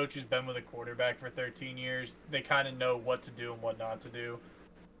got a coach who's been with a quarterback for 13 years, they kind of know what to do and what not to do.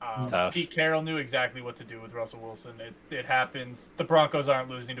 Tough. Pete Carroll knew exactly what to do with Russell Wilson. It happens. The Broncos aren't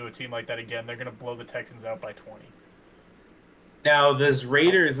losing to a team like that again. They're going to blow the Texans out by 20. Now, this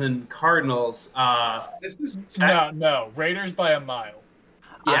Raiders and Cardinals. This is No. Raiders by a mile.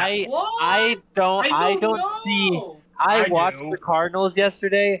 Yeah. I don't see. I I watched do. the Cardinals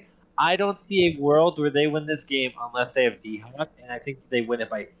yesterday. I don't see a world where they win this game unless they have D-Hop, and I think they win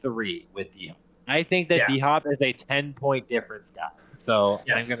it by 3 with D-Hop. I think that Yeah. D-Hop is a 10-point difference guy. So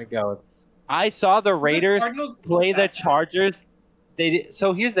Yes. I'm going to go. I saw the Raiders play the Chargers.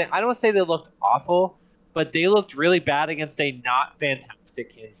 So here's the thing. I don't say they looked awful, but they looked really bad against a not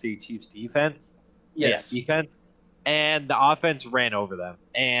fantastic Kansas City Chiefs defense. Yes. Yeah, defense. And the offense ran over them.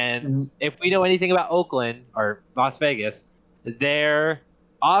 And if we know anything about Oakland or Las Vegas, their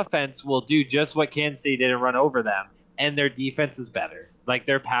offense will do just what Kansas City did and run over them. And their defense is better. Like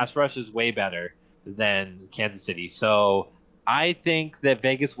their pass rush is way better than Kansas City. So I think that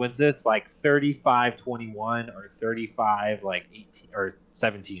Vegas wins this like 35-21 or 35-18 or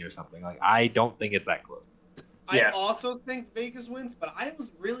 17 or something. Like I don't think it's that close. I also think Vegas wins, but I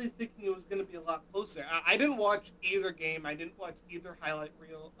was really thinking it was going to be a lot closer. I didn't watch either game. I didn't watch either highlight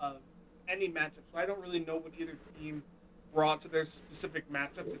reel of any matchup, so I don't really know what either team brought to their specific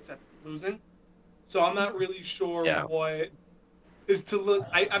matchups except losing. So I'm not really sure what is to look.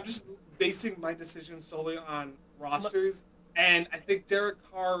 I'm just basing my decision solely on rosters, and I think Derek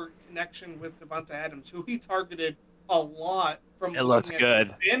Carr connection with Devonta Adams, who he targeted a lot from It looks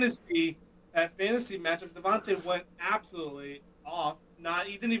good. fantasy. At fantasy matchups, Devontae went absolutely off.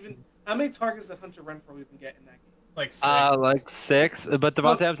 He didn't even. How many targets did Hunter Renfrow even get in that game? Like 6. Like 6, but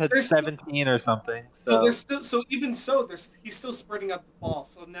Devontae Adams had there's still- 17 or something. So So there's still. So even so, he's still spreading out the ball.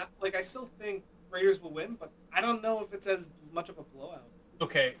 So now, like I still think Raiders will win, but I don't know if it's as much of a blowout.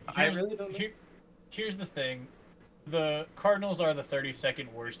 Okay, I really don't know. Here's the thing. The Cardinals are the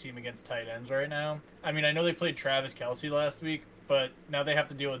 32nd worst team against tight ends right now. I mean, I know they played Travis Kelce last week, but now they have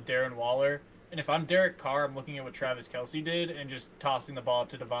to deal with Darren Waller. And if I'm Derek Carr, I'm looking at what Travis Kelce did and just tossing the ball up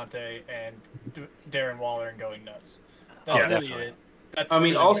to Devontae and Darren Waller and going nuts. That's really definitely. it. That's I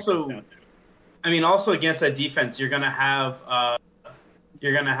mean, really what it also- comes down to. I mean, also against that defense, you're gonna have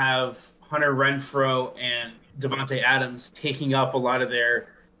Hunter Renfrow and Devontae Adams taking up a lot of their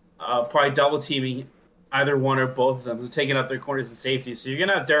probably double teaming either one or both of them, so taking up their corners and safeties. So you're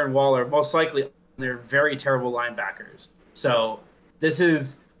gonna have Darren Waller most likely. They're very terrible linebackers. So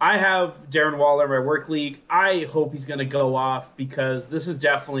I have Darren Waller in my work league. I hope he's gonna go off because this is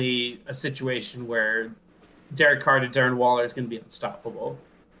definitely a situation where Derek Carr to Darren Waller is gonna be unstoppable.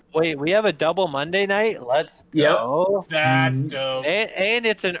 wait, we have a double Monday night. Let's go. That's dope. And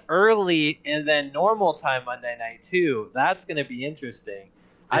it's an early and then normal time Monday night too. That's going to be interesting.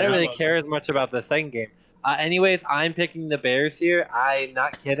 I don't Yeah, I really love care as much about the second game. Anyways, I'm picking the Bears here. I'm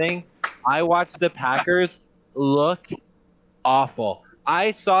not kidding. I watched the Packers look awful.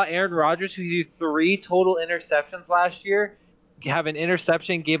 I saw Aaron Rodgers, who threw 3 total interceptions last year, have an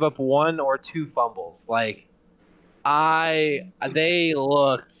interception, gave up 1 or 2 fumbles. Like, they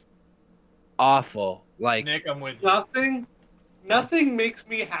looked awful. Like, Nick, I'm with you. Nothing makes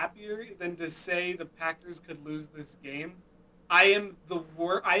me happier than to say the Packers could lose this game. I am the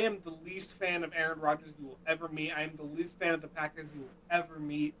least fan of Aaron Rodgers you will ever meet. I am the least fan of the Packers you will ever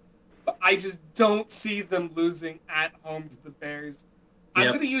meet. But I just don't see them losing at home to the Bears. I'm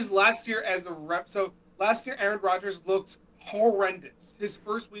Yep. going to use last year as a rep. So last year, Aaron Rodgers looked horrendous. His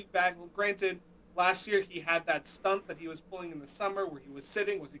first week back, granted, last year he had that stunt that he was pulling in the summer where he was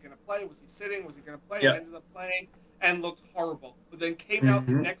sitting. Was he going to play? Was he sitting? Was he going to play? Yep. And ended up playing and looked horrible. But then came out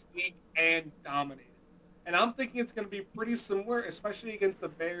the next week and dominated. And I'm thinking it's going to be pretty similar, especially against the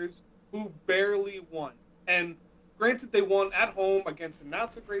Bears, who barely won. And granted, they won at home against a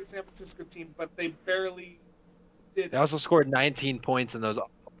not so great San Francisco team, but they barely did. they also scored 19 points in those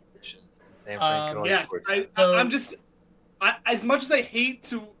operations. And San Francisco only Yes, scored I'm just as much as I hate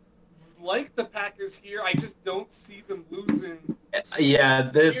to like the Packers here, I just don't see them losing. Yeah,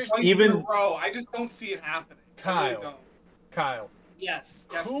 this Twice in a even row. I just don't see it happening. I really Kyle. don't. Kyle, Yes,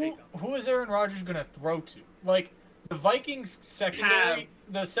 who Jacob. who is Aaron Rodgers going to throw to? Like the Vikings secondary,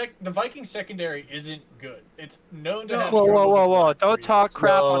 the Vikings secondary isn't good. It's known to have. Whoa, struggles whoa, in the whoa! last Don't 3 talk years.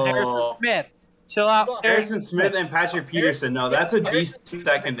 crap on No. Harrison Smith. Chill out, Come on, Harrison Smith and Patrick Peterson. No, that's a Harrison decent Smith's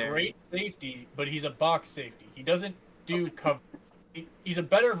a secondary. Great safety, but he's a box safety. He doesn't do cover. He's a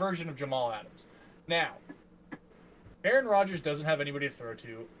better version of Jamal Adams. Now, Aaron Rodgers doesn't have anybody to throw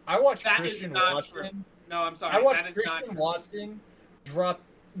to. I watched That is Christian not Watson. true. No, I'm sorry. I watched that is not Christian true. Watson drop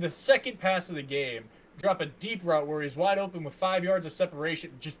the second pass of the game, drop a deep route where he's wide open with 5 yards of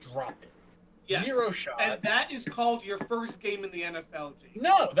separation, just dropped it. Yes. 0 shot. And that is called your first game in the NFL, Jake.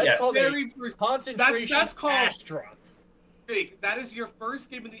 No, that's Yes. called Very a free- concentration that's called- pass drop. Jake, that is your first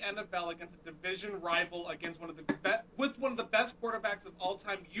game in the NFL against a division rival, against one of the with one of the best quarterbacks of all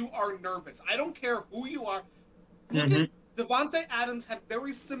time. You are nervous. I don't care who you are. Look at Devontae Adams had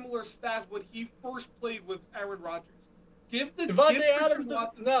very similar stats when he first played with Aaron Rodgers. Give Devontae Christian Adams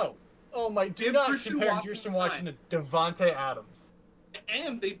Watson, no. Oh my! Do Give not Christian compare Watson Christian time. Watson to Devontae Adams.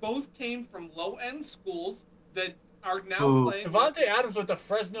 and they both came from low-end schools that are now Ooh. playing. Devontae Adams went to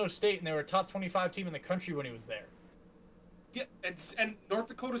Fresno State, and they were a top 25 team in the country when he was there. Yeah, and North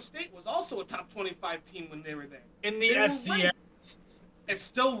Dakota State was also a top 25 team when they were there. In the They were FCS. It's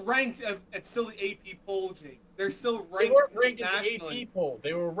still ranked. It's still the AP poll, Jake. They're still They ranked. weren't ranked in the nationally. AP poll.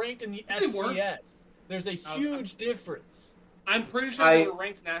 They were ranked in the They weren't. FCS. There's a huge difference. I'm pretty sure they were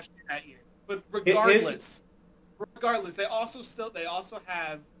ranked nationally that year. But regardless, they also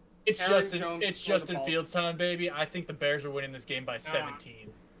have. It's Aaron Justin. Jones It's throwing the Justin ball. Fields time, baby. I think the Bears are winning this game by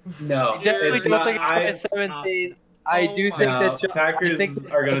 17. No, Definitely it's don't not. think it's by 17. I Oh do my think God. that Packers I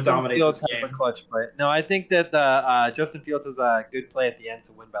think are gonna Justin dominate Fields this has a game. clutch play. No, I think that the Justin Fields has a good play at the end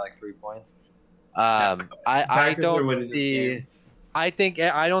to win by like 3 points. I Packers are don't winning this see. game. I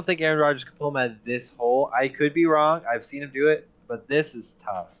don't think Aaron Rodgers could pull him out of this hole. I could be wrong. I've seen him do it, but this is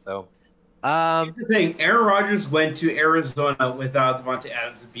tough. So, Here's the thing: Aaron Rodgers went to Arizona without Devontae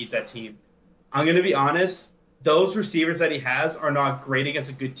Adams and beat that team. I'm gonna be honest; those receivers that he has are not great against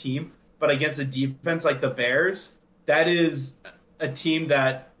a good team, but against a defense like the Bears, that is a team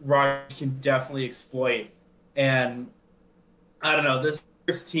that Rodgers can definitely exploit. And I don't know, this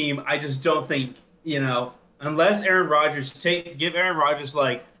Bears team, I just don't think, unless Aaron Rodgers give Aaron Rodgers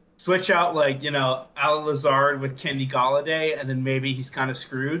switch out Alan Lazard with Kenny Galladay, and then maybe he's kind of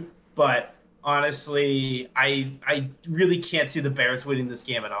screwed. But honestly, I really can't see the Bears winning this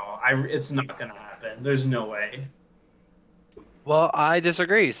game at all. It's not gonna happen. There's no way. well, I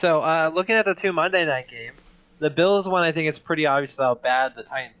disagree. So, looking at the 2 Monday night games, the Bills one, I think it's pretty obvious how bad the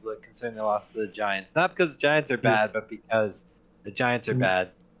Titans look considering they lost to the Giants. Not because the Giants are bad, but because the Giants are bad.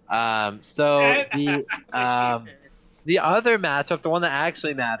 So the other matchup, the one that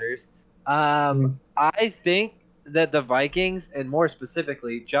actually matters, I think that the Vikings, and more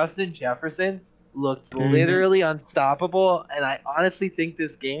specifically, Justin Jefferson, looked literally unstoppable, and I honestly think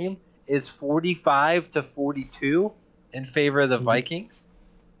this game is 45-42 in favor of the Vikings.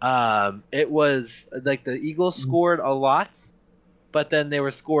 It was like the Eagles scored a lot, but then they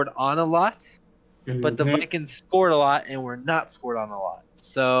were scored on a lot. But the Vikings scored a lot and were not scored on a lot.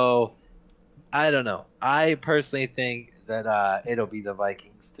 So I don't know. I personally think that it'll be the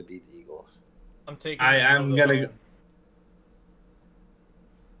Vikings to beat the Eagles. I'm taking. I'm gonna.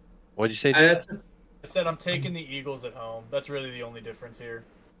 What'd you say, Jay? I said I'm taking the Eagles at home. That's really the only difference here.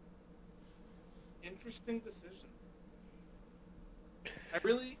 Interesting decision. I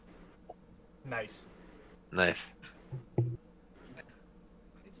really. Nice. Nice. I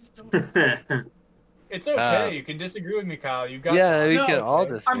just don't. It's okay. You can disagree with me, Kyle. You've got. Yeah, we No, can all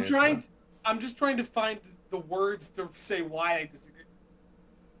disagree. I'm just trying to find the words to say why I disagree.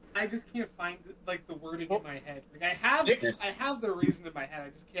 I just can't find the wording in my head. I have the reason in my head. I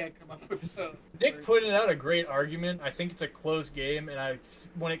just can't come up with the Nick words. pointed out a great argument. I think it's a close game, and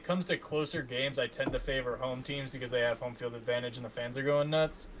when it comes to closer games, I tend to favor home teams because they have home field advantage and the fans are going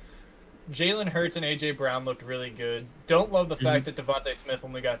nuts. Jalen Hurts and A.J. Brown looked really good. Don't love the fact that Devontae Smith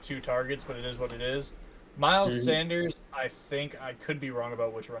only got 2 targets, but it is what it is. Miles Sanders, I think I could be wrong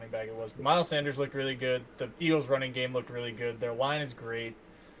about which running back it was, but Miles Sanders looked really good. The Eagles' running game looked really good. Their line is great.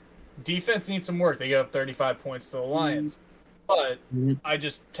 Defense needs some work. They get up 35 points to the Lions. But I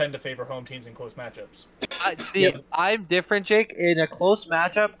just tend to favor home teams in close matchups. I'm different, Jake. In a close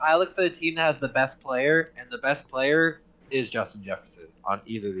matchup, I look for the team that has the best player, and the best player is Justin Jefferson on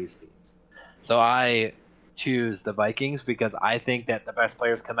either of these teams. So I choose the Vikings because I think that the best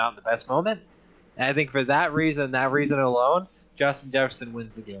players come out in the best moments. And I think for that reason alone, Justin Jefferson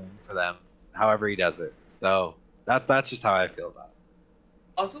wins the game for them, however he does it. So that's just how I feel about it.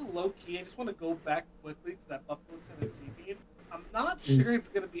 Also, low key, I just want to go back quickly to that Buffalo Tennessee game. I'm not sure it's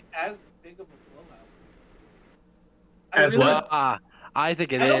going to be as big of a blowout. As what? I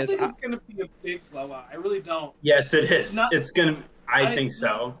think it I don't is. think it's going to be a big blowout. I really don't. Yes, it is. Not- It's gonna. I think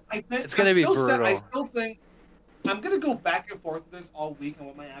so. It's gonna be brutal. I still think I'm going to go back and forth with this all week on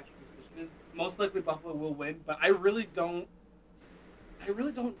what my actual decision is. Most likely Buffalo will win, but I really don't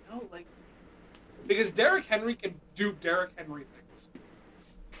know. Like, because Derrick Henry can do Derrick Henry things.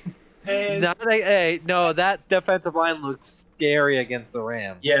 And No, that defensive line looks scary against the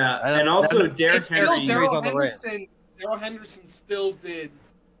Rams. Yeah, and also Derrick Henry. Darrell Henderson still did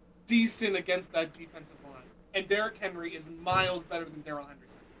decent against that defensive line, and Derrick Henry is miles better than Darrell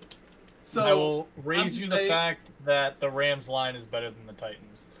Henderson. So I will raise you the fact that the Rams line is better than the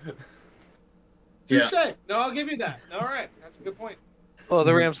Titans. Touche. No, I'll give you that. All right, that's a good point. Well,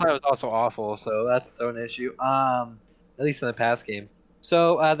 the Rams line was also awful, so that's an issue. At least in the past game.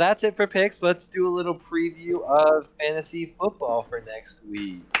 So that's it for picks. Let's do a little preview of fantasy football for next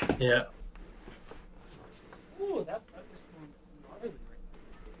week. Yeah. Ooh, that is gnarly.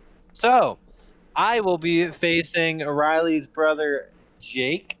 So, I will be facing Riley's brother,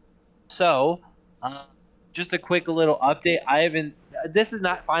 Jake. So, just a quick little update. This is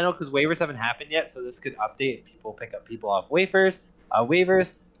not final because waivers haven't happened yet, so this could update. People pick up people off waivers.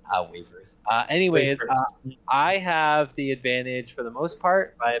 Anyways, I have the advantage for the most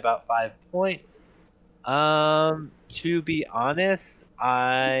part by about 5 points. To be honest,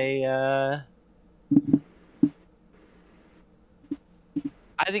 I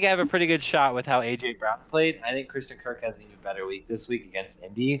think I have a pretty good shot with how AJ Brown played. I think Christian Kirk has an even better week this week against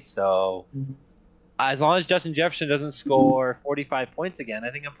Indy. So as long as Justin Jefferson doesn't score 45 points again,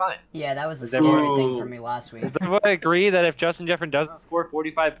 I think I'm fine. Yeah, that was the Does everyone- scary thing for me last week. Does everyone agree that if Justin Jefferson doesn't score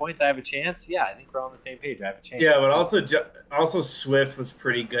 45 points, I have a chance? Yeah, I think we're on the same page. I have a chance. Yeah, but also Swift was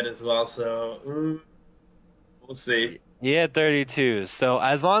pretty good as well. So we'll see. He had 32. So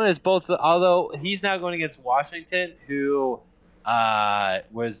as long as although he's now going against Washington, who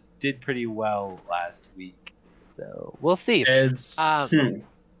did pretty well last week. So we'll see.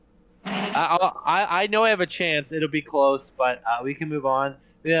 I know I have a chance. It'll be close, but we can move on.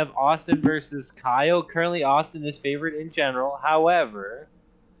 We have Austin versus Kyle. Currently, Austin is favored in general. However,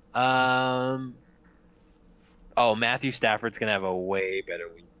 Matthew Stafford's gonna have a way better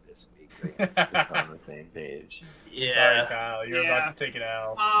week this week. Just on the same page. Sorry, Kyle. You're about to take it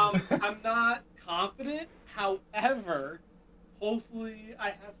out. I'm not confident. However, hopefully, I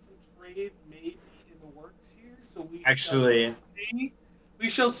have some trades maybe in the works here, so we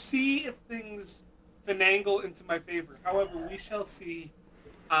shall see if things finagle into my favor. However, we shall see.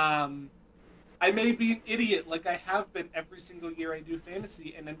 I may be an idiot like I have been every single year I do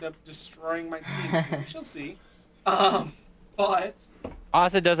fantasy and end up destroying my team. So we shall see. But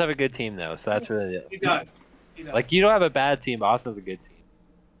Austin does have a good team, though, so that's really it. He does. Like, you don't have a bad team, but Austin's a good team.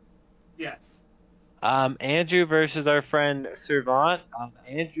 Yes. Andrew versus our friend Servant.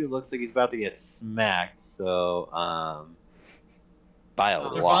 Andrew looks like he's about to get smacked, so by a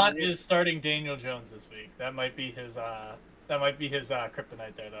lot. Servant is starting Daniel Jones this week. That might be his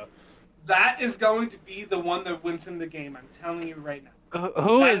kryptonite there, though. That is going to be the one that wins him the game. I'm telling you right now.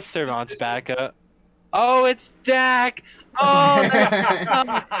 Who is Servant's backup? Oh, it's Dak. Oh,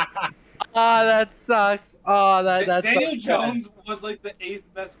 that sucks. Oh, that Daniel sucks. Jones was like the 8th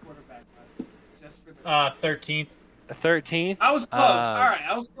best quarterback last year. Just for the 13th. 13th. I was close. All right,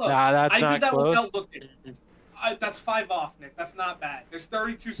 I was close. Nah, that's I not did that close. without looking. That's 5 off, Nick. That's not bad. There's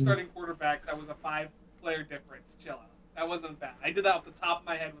 32 starting quarterbacks. That was a 5-player difference. Chill out. That wasn't bad. I did that off the top of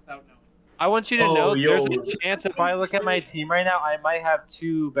my head without knowing. I want you to know there's a chance if I look at my team right now, I might have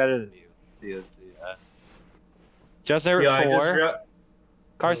 2 better than you. Let's see. Justin Herbert 4.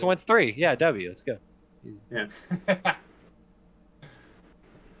 Carson Wentz 3. Yeah, W. Let's go. Yeah.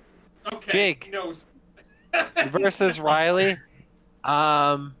 Okay. Jake. No. Versus Riley.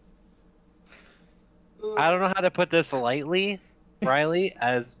 I don't know how to put this lightly, Riley.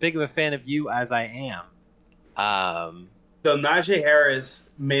 As big of a fan of you as I am. So Najee Harris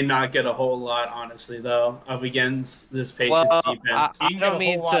may not get a whole lot, honestly, though, up against this Patriots defense.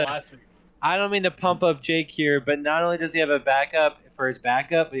 I don't mean to pump up Jake here, but not only does he have a backup for his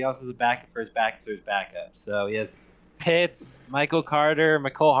backup, but he also has a backup for his backup for his backup. So he has Pitts, Michael Carter,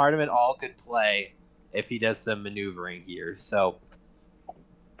 McCole Hardman all could play if he does some maneuvering here. So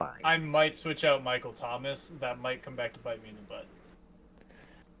fine. I might switch out Michael Thomas. That might come back to bite me in the butt.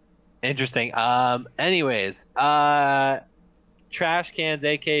 Interesting. Anyways, Trash Cans,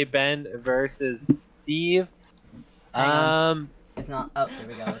 aka Ben versus Steve. It's not. Oh, there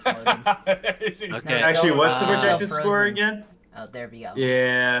we go. It's loading. Okay. Actually, what's the projected Still score frozen. again? Oh, there we go.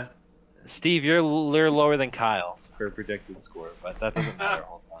 Yeah. Steve, you're lower than Kyle. for a projected score, but that doesn't matter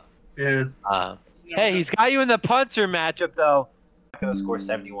all the Yeah. time. Hey, he's got you in the punter matchup though. Not gonna score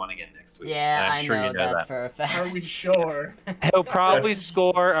 71 again next week. Yeah, and I'm I sure know, you know that for a fact. Are we sure? He'll probably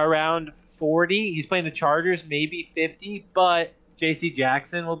score around 40. He's playing the Chargers, maybe 50, but J.C.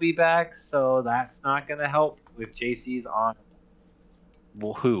 Jackson will be back, so that's not gonna help with J.C.'s on.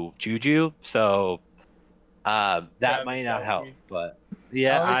 Well, who? Juju. So that Travis might not Kelce. help, but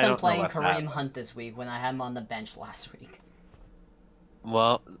yeah, Well, at least I I'm don't playing know about Kareem that. Hunt this week when I had him on the bench last week.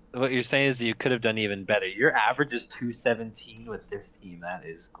 Well, what you're saying is that you could have done even better. Your average is 217 with this team. That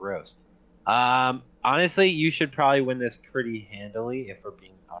is gross. Honestly, you should probably win this pretty handily if we're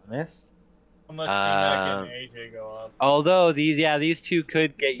being honest. Unless C-Mac and AJ go off. Although these two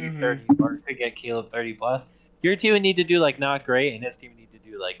could get you 30 or could get Caleb 30 plus. Your team would need to do like not great, and his team would need to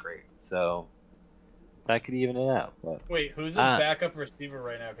do like great. So that could even it out. But Wait, who's his backup receiver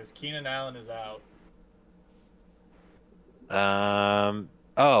right now? Because Keenan Allen is out.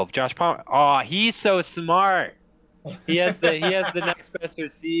 Josh Palmer. Oh, he's so smart. He has the next best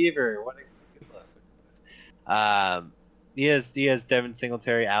receiver. What a good list. He has Devin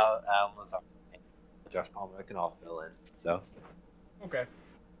Singletary out. Josh Palmer can all fill in. So Okay.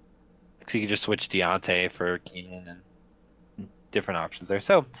 you can just switch Deontay for Keenan and different options there.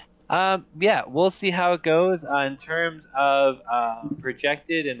 So yeah, we'll see how it goes in terms of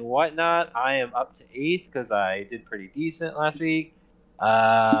projected and whatnot. I am up to 8th because I did pretty decent last week.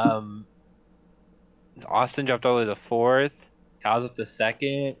 Austin dropped all the way to 4th. Kyle's up to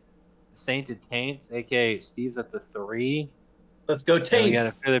 2nd. Saint to Taints, aka Steve's at the 3. Let's go And we got a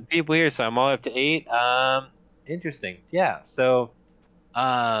Taints. few other people here, so I'm all up to 8. Interesting. Yeah. So,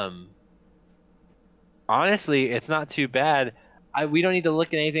 honestly, it's not too bad. We don't need to look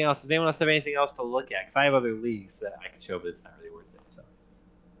at anything else. Does anyone else have anything else to look at? Because I have other leagues that I can show, but it's not really worth it. So.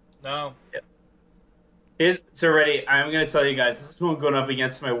 No. So ready. I'm gonna tell you guys. This is one going up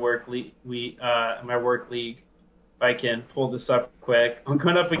against my work league. My work league. If I can pull this up quick, I'm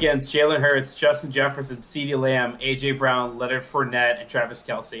going up against Jalen Hurts, Justin Jefferson, CeeDee Lamb, AJ Brown, Leonard Fournette, and Travis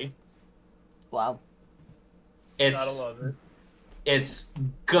Kelce. Wow. Gotta love it. It's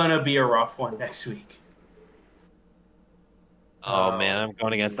gonna be a rough one next week. Oh man, I'm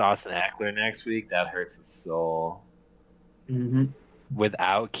going against Austin Eckler next week. That hurts the soul. Mm-hmm.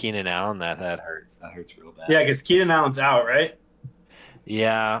 Without Keenan Allen, that hurts. That hurts real bad. Yeah, because Keenan Allen's out, right?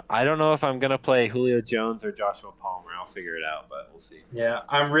 Yeah, I don't know if I'm gonna play Julio Jones or Joshua Palmer. I'll figure it out, but we'll see. Yeah,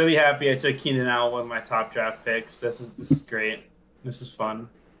 I'm really happy I took Keenan Allen, one of my top draft picks. This is great. This is fun.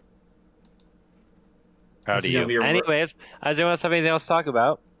 Proud This of is gonna you. be a- Anyways, does anyone else have anything else to talk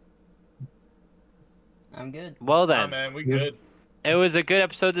about? I'm good. Well Nah, then, man, we good. it was a good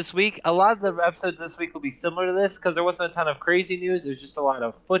episode this week. A lot of the episodes this week will be similar to this because there wasn't a ton of crazy news. It was just a lot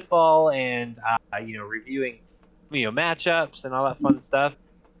of football and reviewing matchups and all that fun stuff.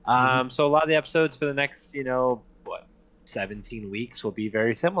 So a lot of the episodes for the next 17 weeks will be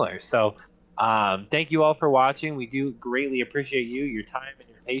very similar. So thank you all for watching. We do greatly appreciate your time and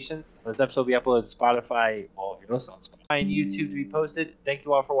your patience. This episode will be uploaded to Spotify. Well, if you're listening on Spotify and YouTube to be posted. Thank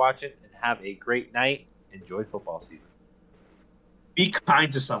you all for watching and have a great night. Enjoy football season. Be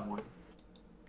kind to someone.